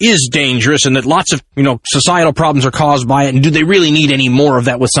alcohol is dangerous and that lots of, societal problems are caused by it. And do they really need any more of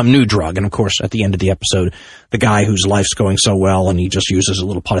that with some new drug? And of course, at the end of the episode, the guy whose life's going so well and he just uses a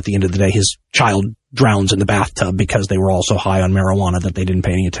little pot at the end of the day, his child drowns in the bathtub because they were all so high on marijuana that they didn't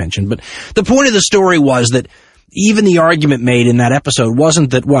pay any attention. But the point of the story was that even the argument made in that episode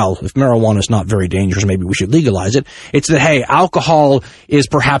wasn't that, well, if marijuana is not very dangerous, maybe we should legalize it. It's that, hey, alcohol is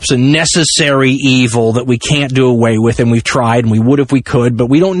perhaps a necessary evil that we can't do away with, and we've tried, and we would if we could, but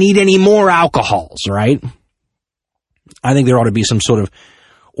we don't need any more alcohols, right? I think there ought to be some sort of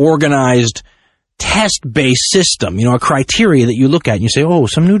organized test-based system, a criteria that you look at and you say, oh,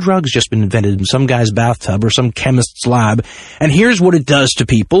 some new drug's just been invented in some guy's bathtub or some chemist's lab, and here's what it does to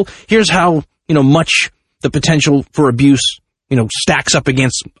people. Here's how, much the potential for abuse, stacks up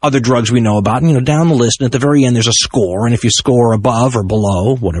against other drugs we know about, and, down the list, and at the very end there's a score, and if you score above or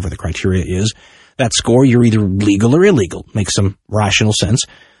below, whatever the criteria is, that score, you're either legal or illegal. Makes some rational sense.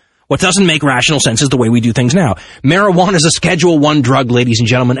 What doesn't make rational sense is the way we do things now. Marijuana is a Schedule I drug, ladies and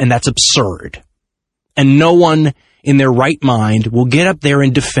gentlemen, and that's absurd. And no one in their right mind will get up there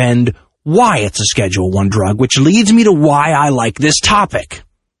and defend why it's a Schedule I drug, which leads me to why I like this topic.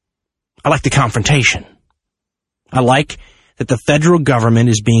 I like the confrontation. I like that the federal government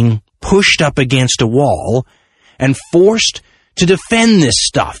is being pushed up against a wall and forced to defend this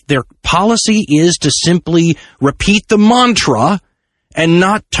stuff. Their policy is to simply repeat the mantra and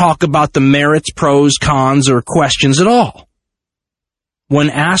not talk about the merits, pros, cons, or questions at all. When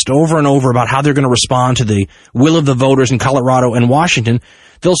asked over and over about how they're going to respond to the will of the voters in Colorado and Washington,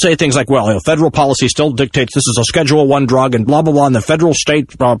 they'll say things like, well, federal policy still dictates this is a Schedule I drug and blah, blah, blah, and the federal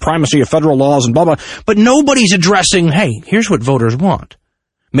state primacy of federal laws and blah, blah. But nobody's addressing, hey, here's what voters want.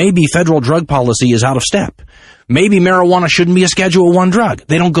 Maybe federal drug policy is out of step. Maybe marijuana shouldn't be a Schedule I drug.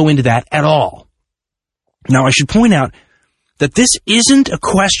 They don't go into that at all. Now, I should point out that this isn't a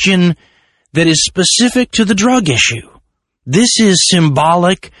question that is specific to the drug issue. This is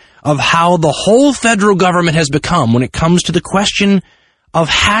symbolic of how the whole federal government has become when it comes to the question of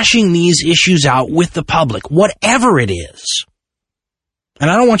hashing these issues out with the public, whatever it is. And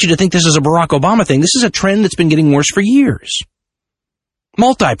I don't want you to think this is a Barack Obama thing. This is a trend that's been getting worse for years.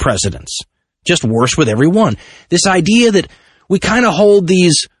 Multi-presidents. Just worse with every one. This idea that we kind of hold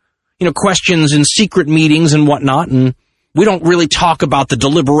these, questions in secret meetings and whatnot, and we don't really talk about the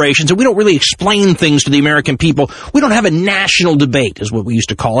deliberations, and we don't really explain things to the American people. We don't have a national debate, is what we used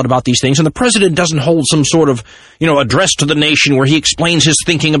to call it, about these things. And the president doesn't hold some sort of, address to the nation where he explains his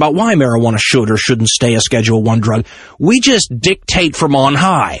thinking about why marijuana should or shouldn't stay a Schedule I drug. We just dictate from on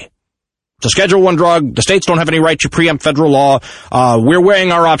high. It's a Schedule I drug. The states don't have any right to preempt federal law. We're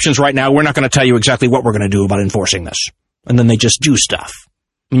weighing our options right now. We're not going to tell you exactly what we're going to do about enforcing this. And then they just do stuff.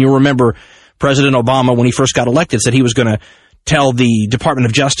 And you'll remember President Obama, when he first got elected, said he was going to tell the Department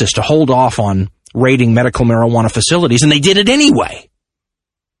of Justice to hold off on raiding medical marijuana facilities, and they did it anyway.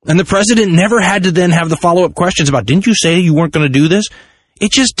 And the president never had to then have the follow-up questions about, didn't you say you weren't going to do this?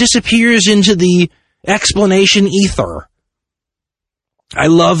 It just disappears into the explanation ether. I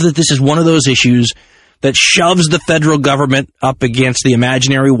love that this is one of those issues that shoves the federal government up against the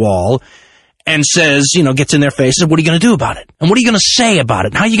imaginary wall and says, gets in their faces, what are you going to do about it? And what are you going to say about it?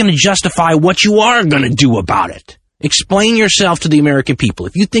 And how are you going to justify what you are going to do about it? Explain yourself to the American people.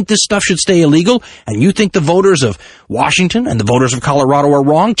 If you think this stuff should stay illegal and you think the voters of Washington and the voters of Colorado are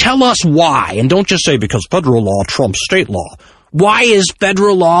wrong, tell us why. And don't just say because federal law trumps state law. Why is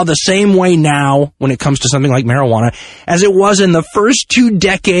federal law the same way now when it comes to something like marijuana as it was in the first 2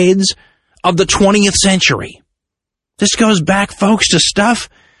 decades of the 20th century? This goes back, folks, to stuff,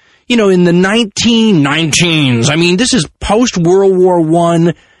 in the 1919s. I mean, this is post-World War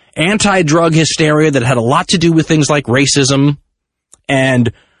I anti-drug hysteria that had a lot to do with things like racism.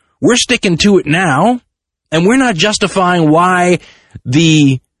 And we're sticking to it now, and we're not justifying why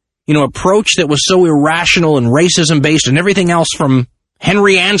the approach that was so irrational and racism-based and everything else from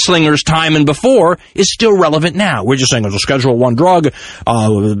Henry Anslinger's time and before is still relevant now. We're just saying it's a Schedule I drug.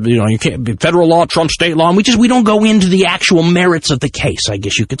 You can't, federal law trumps state law, and we don't go into the actual merits of the case, I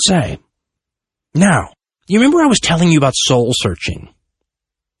guess you could say. Now, you remember I was telling you about soul searching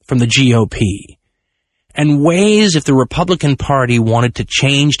from the GOP and ways if the Republican Party wanted to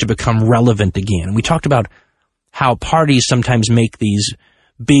change to become relevant again. We talked about how parties sometimes make these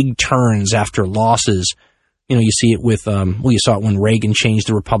big turns after losses. You see it with, you saw it when Reagan changed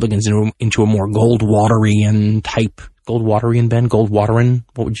the Republicans into a more Goldwaterian type, Goldwaterian,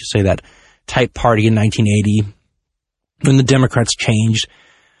 what would you say, that type party in 1980, when the Democrats changed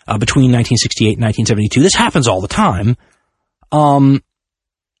between 1968 and 1972. This happens all the time.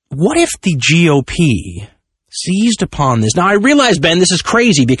 What if the GOP seized upon this? Now, I realize, Ben, this is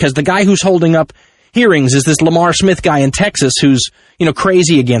crazy because the guy who's holding up hearings is this Lamar Smith guy in Texas who's,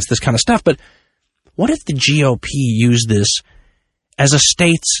 crazy against this kind of stuff. But what if the GOP used this as a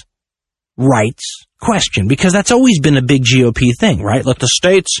states' rights question? Because that's always been a big GOP thing, right? Let the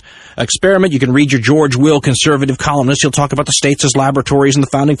states experiment. You can read your George Will conservative columnist. He'll talk about the states as laboratories and the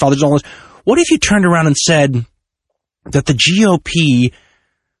founding fathers and all this. What if you turned around and said that the GOP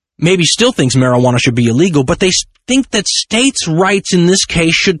maybe still thinks marijuana should be illegal, but they think that states' rights in this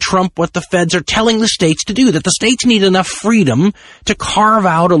case should trump what the feds are telling the states to do, that the states need enough freedom to carve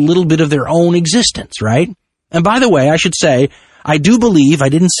out a little bit of their own existence, right? And by the way, I should say, I do believe, I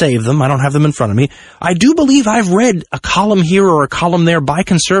didn't save them, I don't have them in front of me, I do believe I've read a column here or a column there by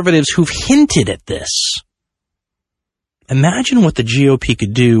conservatives who've hinted at this. Imagine what the GOP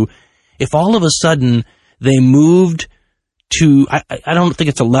could do if all of a sudden they moved to, I don't think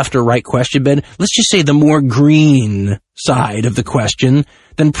it's a left or right question, Ben. Let's just say the more green side of the question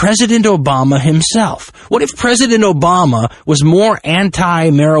than President Obama himself. What if President Obama was more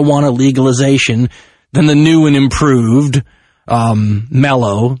anti-marijuana legalization than the new and improved,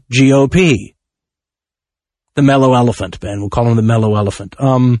 mellow GOP? The mellow elephant, Ben. We'll call him the mellow elephant.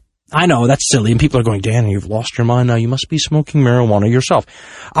 I know, that's silly, and people are going, Danny, you've lost your mind now. You must be smoking marijuana yourself.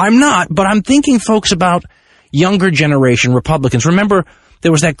 I'm not, but I'm thinking, folks, about younger generation Republicans. Remember,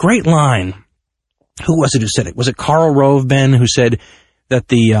 there was that great line. Who was it who said it? Was it Karl Rove, Ben, who said that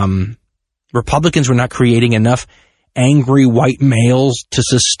the Republicans were not creating enough angry white males to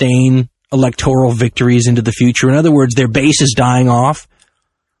sustain electoral victories into the future? In other words, their base is dying off.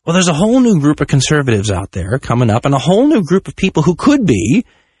 Well, there's a whole new group of conservatives out there coming up, and a whole new group of people who could be,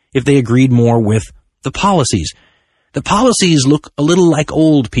 if they agreed more with the policies. The policies look a little like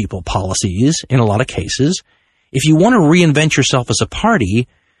old people policies in a lot of cases. If you want to reinvent yourself as a party,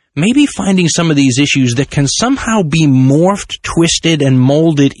 maybe finding some of these issues that can somehow be morphed, twisted, and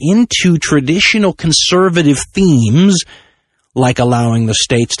molded into traditional conservative themes, like allowing the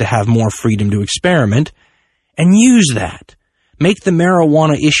states to have more freedom to experiment, and use that. Make the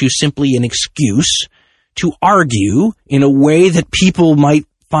marijuana issue simply an excuse to argue in a way that people might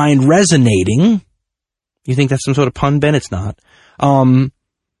find resonating. You think that's some sort of pun, Ben? It's not.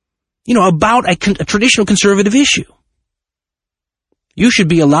 About a traditional conservative issue. You should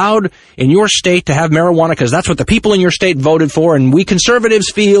be allowed in your state to have marijuana because that's what the people in your state voted for, and we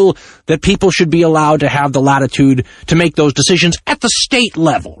conservatives feel that people should be allowed to have the latitude to make those decisions at the state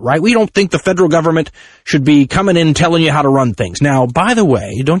level, right? We don't think the federal government should be coming in and telling you how to run things. Now, by the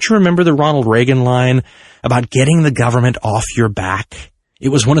way, don't you remember the Ronald Reagan line about getting the government off your back? It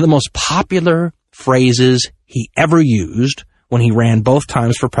was one of the most popular phrases he ever used when he ran both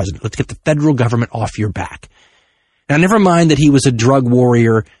times for president. Let's get the federal government off your back. Now, never mind that he was a drug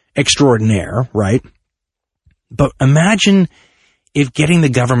warrior extraordinaire, right? But imagine if getting the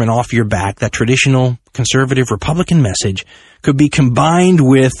government off your back, that traditional conservative Republican message, could be combined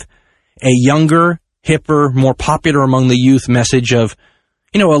with a younger, hipper, more popular among the youth message of,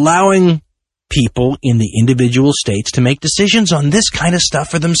 allowing people in the individual states to make decisions on this kind of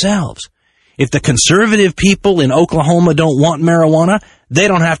stuff for themselves. If the conservative people in Oklahoma don't want marijuana, they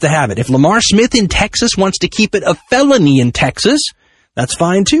don't have to have it. If Lamar Smith in Texas wants to keep it a felony in Texas, that's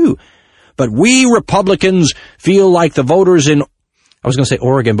fine too. But we Republicans feel like the voters in, I was going to say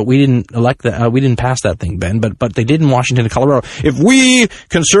Oregon, but we didn't elect that. We didn't pass that thing, Ben. But they did in Washington and Colorado. If we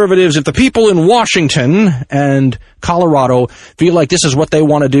conservatives, if the people in Washington and Colorado feel like this is what they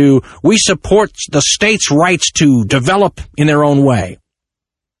want to do, we support the states' rights to develop in their own way.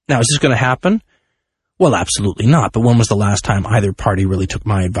 Now, is this going to happen? Well, absolutely not. But when was the last time either party really took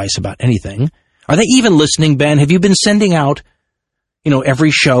my advice about anything? Are they even listening, Ben? Have you been sending out, every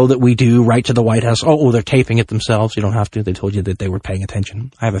show that we do right to the White House? Oh, they're taping it themselves. You don't have to. They told you that they were paying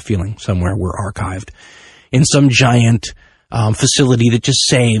attention. I have a feeling somewhere we're archived in some giant facility that just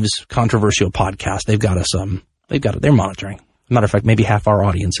saves controversial podcasts. They've got us. They're monitoring. Matter of fact, maybe half our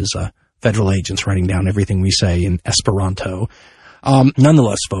audience is federal agents writing down everything we say in Esperanto.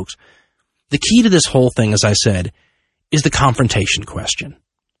 Nonetheless, folks, the key to this whole thing, as I said, is the confrontation question.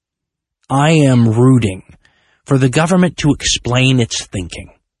 I am rooting for the government to explain its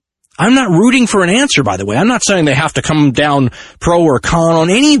thinking. I'm not rooting for an answer, by the way. I'm not saying they have to come down pro or con on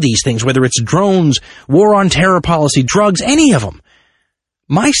any of these things, whether it's drones, war on terror policy, drugs, any of them.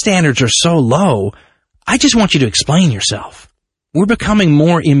 My standards are so low, I just want you to explain yourself. We're becoming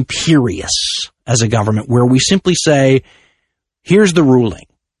more imperious as a government, where we simply say, here's the ruling.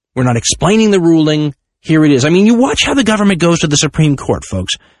 We're not explaining the ruling. Here it is. I mean, you watch how the government goes to the Supreme Court,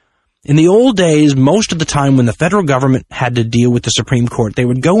 folks. In the old days, most of the time when the federal government had to deal with the Supreme Court, they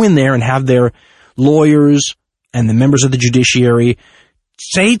would go in there and have their lawyers and the members of the judiciary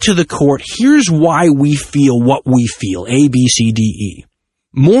say to the court, here's why we feel what we feel, A, B, C, D, E.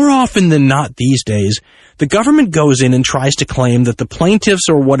 More often than not these days, the government goes in and tries to claim that the plaintiffs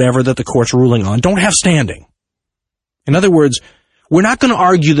or whatever that the court's ruling on don't have standing. In other words, we're not going to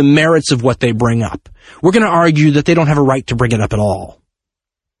argue the merits of what they bring up. We're going to argue that they don't have a right to bring it up at all.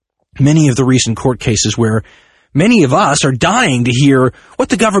 Many of the recent court cases where many of us are dying to hear what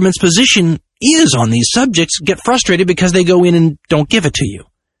the government's position is on these subjects get frustrated because they go in and don't give it to you.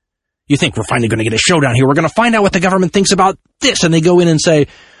 You think we're finally going to get a showdown here. We're going to find out what the government thinks about this. And they go in and say,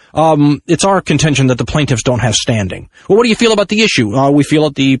 it's our contention that the plaintiffs don't have standing. Well, what do you feel about the issue? We feel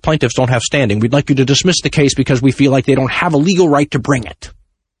that the plaintiffs don't have standing. We'd like you to dismiss the case because we feel like they don't have a legal right to bring it.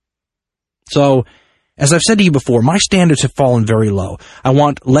 So, as I've said to you before, my standards have fallen very low. I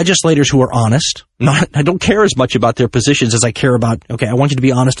want legislators who are honest. I don't care as much about their positions as I care about, I want you to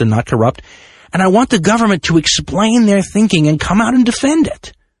be honest and not corrupt. And I want the government to explain their thinking and come out and defend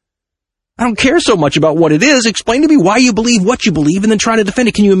it. I don't care so much about what it is. Explain to me why you believe what you believe and then try to defend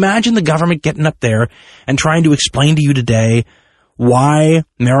it. Can you imagine the government getting up there and trying to explain to you today why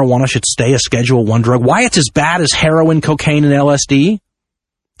marijuana should stay a Schedule I drug, why it's as bad as heroin, cocaine, and LSD?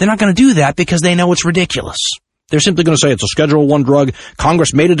 They're not going to do that because they know it's ridiculous. They're simply going to say it's a Schedule I drug.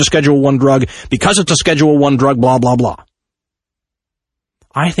 Congress made it a Schedule I drug because it's a Schedule I drug, blah, blah, blah.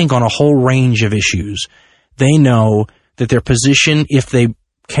 I think on a whole range of issues, they know that their position, if they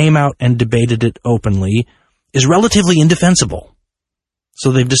came out and debated it openly, is relatively indefensible.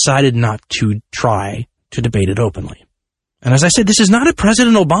 So they've decided not to try to debate it openly. And as I said, this is not a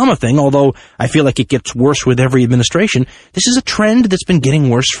President Obama thing, although I feel like it gets worse with every administration. This is a trend that's been getting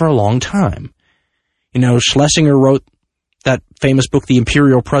worse for a long time. Schlesinger wrote that famous book, The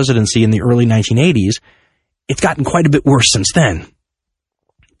Imperial Presidency, in the early 1980s. It's gotten quite a bit worse since then.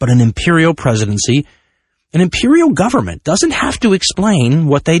 But an imperial presidency, an imperial government doesn't have to explain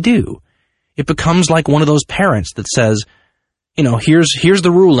what they do. It becomes like one of those parents that says, here's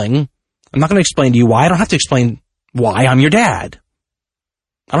the ruling. I'm not going to explain to you why. I don't have to explain why. I'm your dad.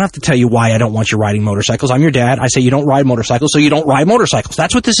 I don't have to tell you why I don't want you riding motorcycles. I'm your dad. I say you don't ride motorcycles, so you don't ride motorcycles.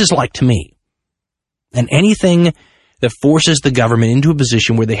 That's what this is like to me. And anything that forces the government into a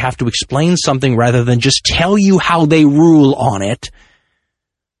position where they have to explain something rather than just tell you how they rule on it,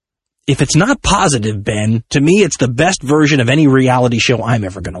 if it's not positive, Ben, to me it's the best version of any reality show I'm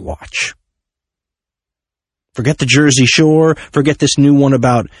ever going to watch. Forget the Jersey Shore. Forget this new one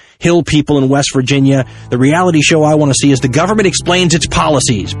about hill people in West Virginia. The reality show I want to see is the government explains its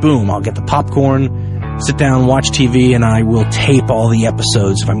policies. Boom, I'll get the popcorn, sit down, watch TV, and I will tape all the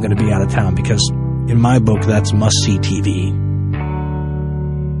episodes if I'm going to be out of town, because in my book, that's must-see TV.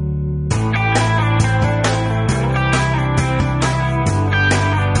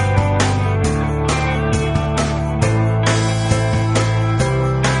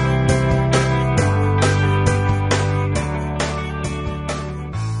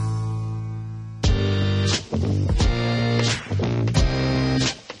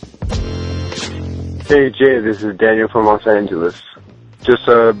 Hey Jay, this is Daniel from Los Angeles. Just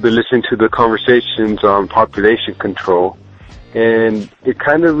been listening to the conversations on population control, and it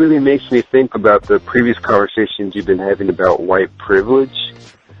kind of really makes me think about the previous conversations you've been having about white privilege,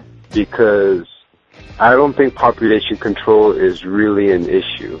 because I don't think population control is really an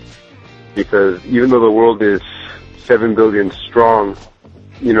issue. Because even though the world is 7 billion strong,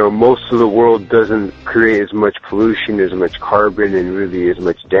 you know, most of the world doesn't create as much pollution, as much carbon, and really as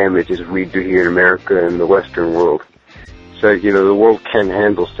much damage as we do here in America and the Western world. So, you know, the world can't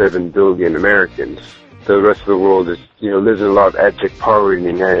handle 7 billion Americans. The rest of the world is, you know, lives in a lot of abject poverty,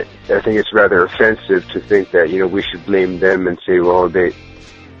 and I think it's rather offensive to think that, you know, we should blame them and say, well, they,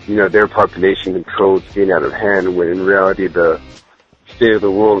 you know, their population control is getting out of hand, when in reality the state of the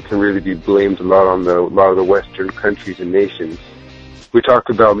world can really be blamed a lot on a lot of the Western countries and nations. We talked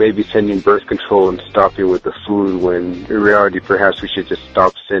about maybe sending birth control and stopping with the food, when in reality perhaps we should just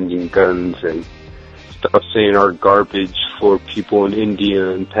stop sending guns and stop sending our garbage for people in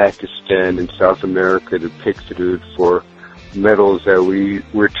India and Pakistan and South America to pick through for metals that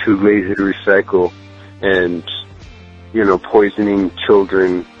we're too lazy to recycle, and, you know, poisoning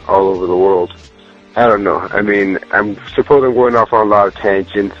children all over the world. I don't know. I mean, I'm suppose I'm going off on a lot of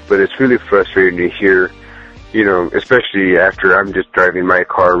tangents, but it's really frustrating to hear, you know, especially after I'm just driving my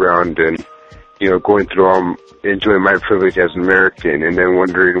car around and, you know, going through enjoying my privilege as an American, and then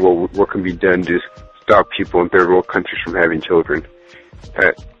wondering, well, what can be done to stop people in third world countries from having children.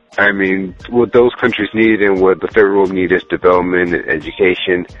 I mean, what those countries need and what the third world need is development and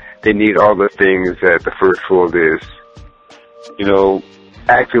education. They need all the things that the first world is, you know,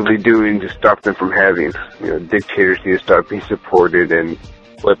 actively doing to stop them from having. You know, dictators need to stop being supported, and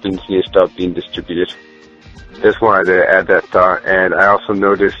weapons need to stop being distributed. Just wanted to add that thought. And I also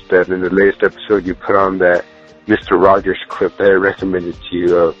noticed that in the latest episode you put on that Mr. Rogers clip that I recommended to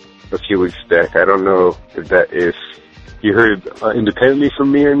you a few weeks back. I don't know if you heard it independently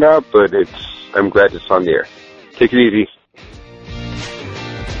from me or not, but I'm glad it's on the air. Take it easy.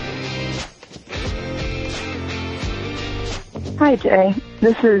 Hi, Jay.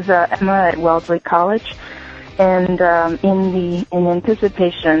 This is Emma at Wellesley College, and in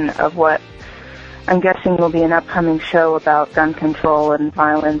anticipation of what I'm guessing will be an upcoming show about gun control and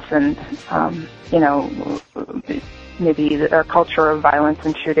violence, and you know, maybe our culture of violence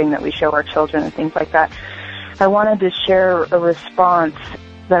and shooting that we show our children and things like that, I wanted to share a response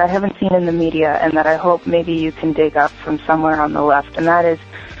that I haven't seen in the media and that I hope maybe you can dig up from somewhere on the left, and that is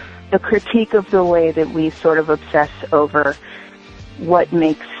the critique of the way that we sort of obsess over what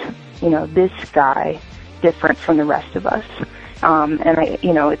makes, you know, this guy different from the rest of us. And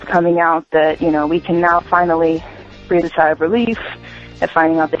it's coming out that, you know, we can now finally breathe a sigh of relief at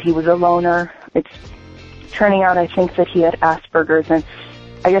finding out that he was a loner. It's turning out, I think, that he had Asperger's, and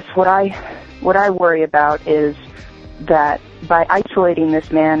I guess what I worry about is that by isolating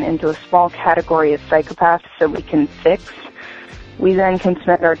this man into a small category of psychopaths that we can fix, we then can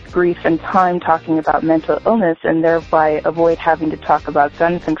spend our grief and time talking about mental illness and thereby avoid having to talk about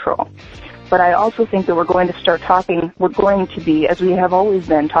gun control. But I also think that we're going to be, as we have always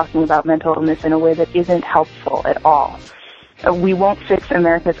been, talking about mental illness in a way that isn't helpful at all. We won't fix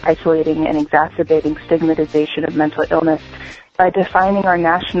America's isolating and exacerbating stigmatization of mental illness by defining our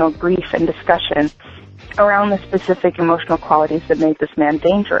national grief and discussion around the specific emotional qualities that make this man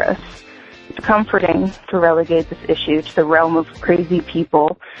dangerous. It's comforting to relegate this issue to the realm of crazy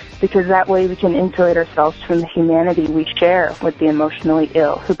people, because that way we can insulate ourselves from the humanity we share with the emotionally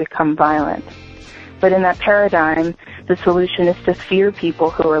ill who become violent. But in that paradigm, the solution is to fear people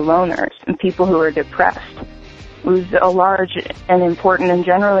who are loners and people who are depressed, who's a large and important and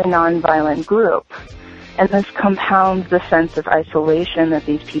generally nonviolent group. And this compounds the sense of isolation that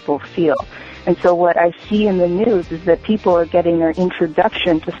these people feel. And so what I see in the news is that people are getting their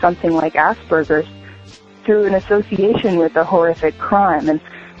introduction to something like Asperger's through an association with a horrific crime. And,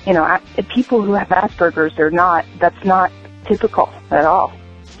 you know, people who have Asperger's that's not typical at all.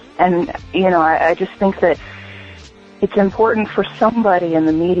 And, you know, I just think that it's important for somebody in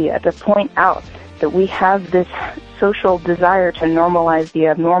the media to point out that we have this social desire to normalize the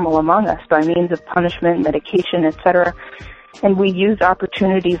abnormal among us by means of punishment, medication, etc., and we use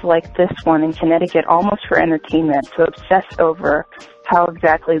opportunities like this one in Connecticut almost for entertainment to obsess over how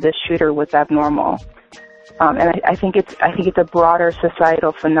exactly this shooter was abnormal. And I think it's a broader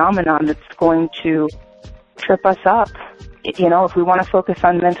societal phenomenon that's going to trip us up. You know, if we want to focus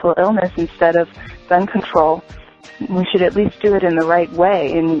on mental illness instead of gun control, we should at least do it in the right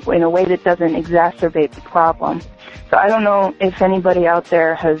way, in a way that doesn't exacerbate the problem. So I don't know if anybody out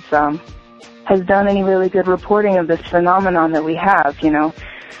there has done any really good reporting of this phenomenon that we have, you know.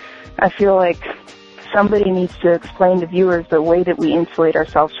 I feel like somebody needs to explain to viewers the way that we insulate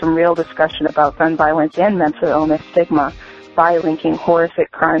ourselves from real discussion about gun violence and mental illness stigma by linking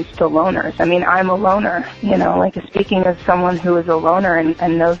horrific crimes to loners. I mean, I'm a loner, like speaking as someone who is a loner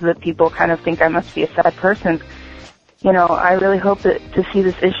and knows that people kind of think I must be a sad person. I really hope to see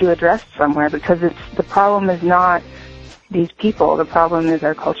this issue addressed somewhere, because the problem is not these people. The problem is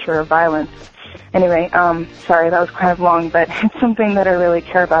our culture of violence. Anyway, sorry, that was kind of long, but it's something that I really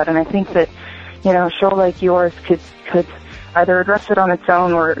care about, and I think that, a show like yours could either address it on its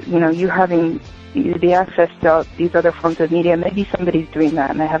own, or, you having the access to these other forms of media. Maybe somebody's doing that,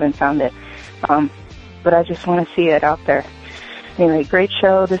 and I haven't found it. But I just want to see it out there. Anyway, great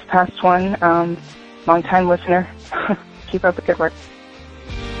show, this past one. Long-time listener. Keep up the good work.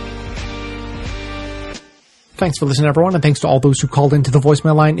 Thanks for listening, everyone, and thanks to all those who called into the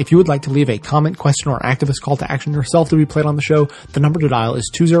voicemail line. If you would like to leave a comment, question, or activist call to action yourself to be played on the show, the number to dial is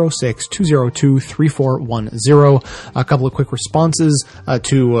 206-202-3410. A couple of quick responses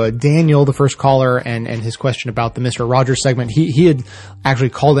to Daniel, the first caller, and his question about the Mr. Rogers segment. He had actually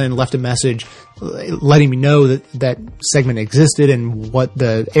called in and left a message letting me know that segment existed and what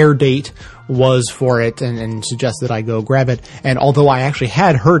the air date was for it, and suggested that I go grab it. And although I actually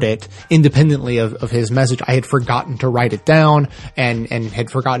had heard it independently of his message, I had forgotten to write it down and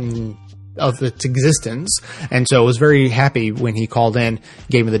had forgotten of its existence. And so I was very happy when he called in,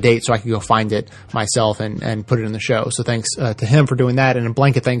 gave me the date so I could go find it myself and put it in the show. So thanks to him for doing that. And a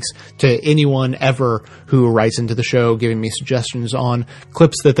blanket thanks to anyone ever who writes into the show, giving me suggestions on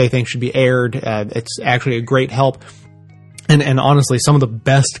clips that they think should be aired. It's actually a great help. And honestly, some of the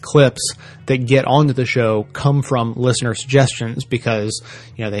best clips that get onto the show come from listener suggestions, because,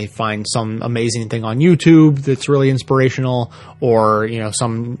 they find some amazing thing on YouTube that's really inspirational, or,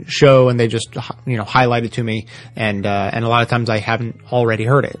 some show and they just, highlight it to me. And a lot of times I haven't already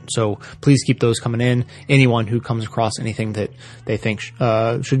heard it. So please keep those coming in. Anyone who comes across anything that they think,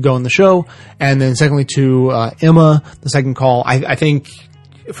 should go in the show. And then secondly to, Emma, the second call, I think,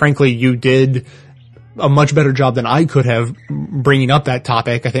 frankly, you did a much better job than I could have bringing up that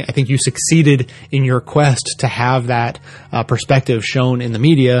topic. I think you succeeded in your quest to have that perspective shown in the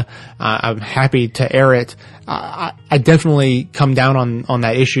media. I'm happy to air it. I definitely come down on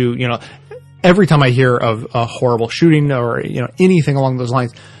that issue. Every time I hear of a horrible shooting or, anything along those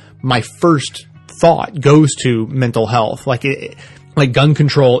lines, my first thought goes to mental health. Like gun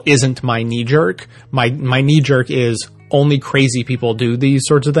control isn't my knee jerk. My knee jerk is only crazy people do these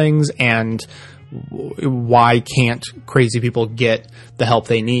sorts of things, and why can't crazy people get the help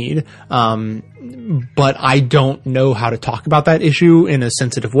they need? But I don't know how to talk about that issue in a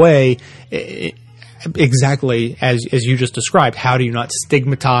sensitive way. Exactly as you just described. How do you not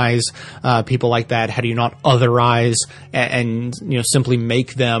stigmatize people like that? How do you not otherize and simply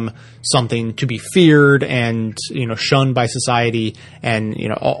make them something to be feared and shunned by society, and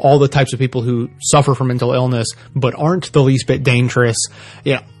all the types of people who suffer from mental illness but aren't the least bit dangerous?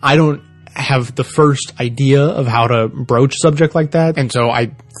 I don't have the first idea of how to broach a subject like that. And so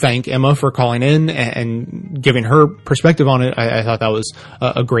I thank Emma for calling in and giving her perspective on it. I thought that was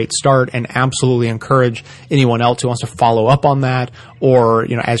a great start, and absolutely encourage anyone else who wants to follow up on that, or,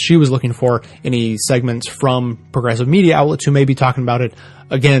 as she was looking for, any segments from progressive media outlets who may be talking about it.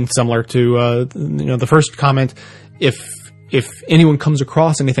 Again, similar to, the first comment, if anyone comes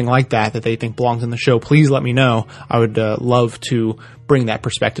across anything like that they think belongs in the show, please let me know. I would love to bring that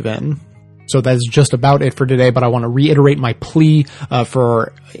perspective in. So that's just about it for today, but I want to reiterate my plea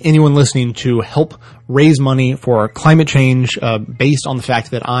for anyone listening to help raise money for climate change based on the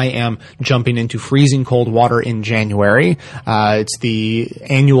fact that I am jumping into freezing cold water in January. It's the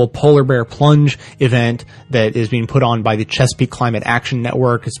annual Polar Bear Plunge event that is being put on by the Chesapeake Climate Action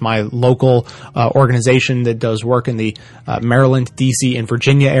Network. It's my local organization that does work in the Maryland, D.C., and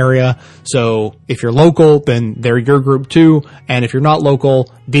Virginia area. So if you're local, then they're your group too. And if you're not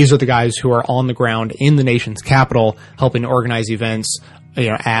local, these are the guys who are on the ground in the nation's capital helping organize events,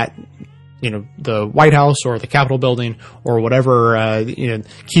 at the White House or the Capitol building or whatever,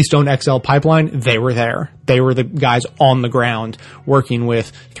 Keystone XL pipeline. They were there. They were the guys on the ground working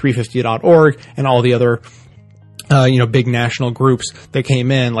with 350.org and all the other, big national groups that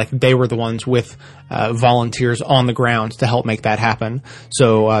came in. Like, they were the ones with volunteers on the ground to help make that happen.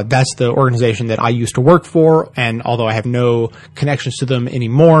 So that's the organization that I used to work for, and although I have no connections to them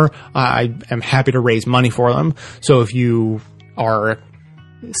anymore, I am happy to raise money for them. So if you are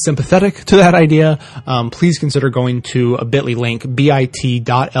sympathetic to that idea, please consider going to a bit.ly link,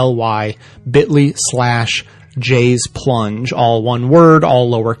 bit.ly, bit.ly/Jay's Plunge, all one word,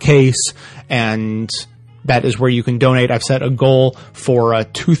 all lowercase, and Bet is where you can donate. I've set a goal for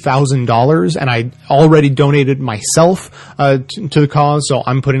 $2,000, and I already donated myself to the cause, so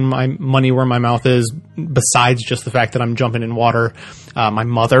I'm putting my money where my mouth is, besides just the fact that I'm jumping in water. My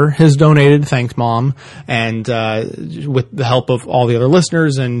mother has donated, thanks Mom, and with the help of all the other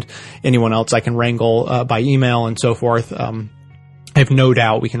listeners and anyone else I can wrangle by email and so forth, I have no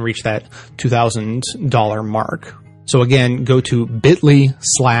doubt we can reach that $2,000 mark. So again, go to bit.ly/Jay's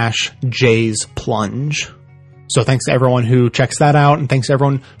Plunge. So thanks to everyone who checks that out, and thanks to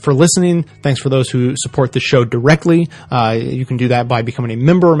everyone for listening. Thanks for those who support the show directly. You can do that by becoming a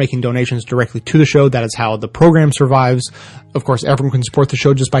member or making donations directly to the show. That is how the program survives. Of course, everyone can support the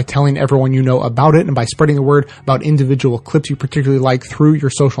show just by telling everyone you know about it and by spreading the word about individual clips you particularly like through your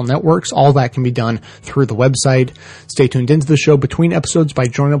social networks. All that can be done through the website. Stay tuned into the show between episodes by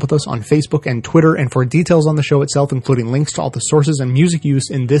joining up with us on Facebook and Twitter. And for details on the show itself, including links to all the sources and music used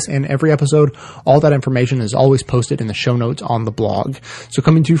in this and every episode, all that information is always posted in the show notes on the blog. So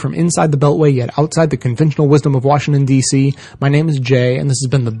coming to you from inside the Beltway, yet outside the conventional wisdom of Washington, D.C., my name is Jay, and this has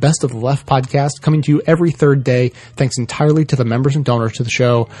been the Best of the Left podcast, coming to you every third day, thanks entirely to the members and donors to the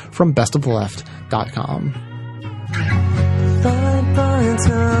show from bestoftheleft.com. Fine points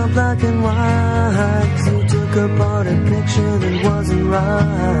are black and white, 'cause you took apart a picture that wasn't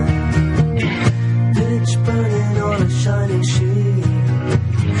right. Pitch burning on a shining sheet,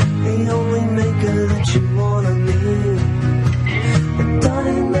 the only maker that you wanna meet. A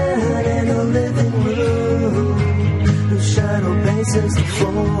dying man in a living room, whose shadow paces the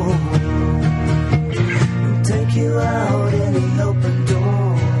floor.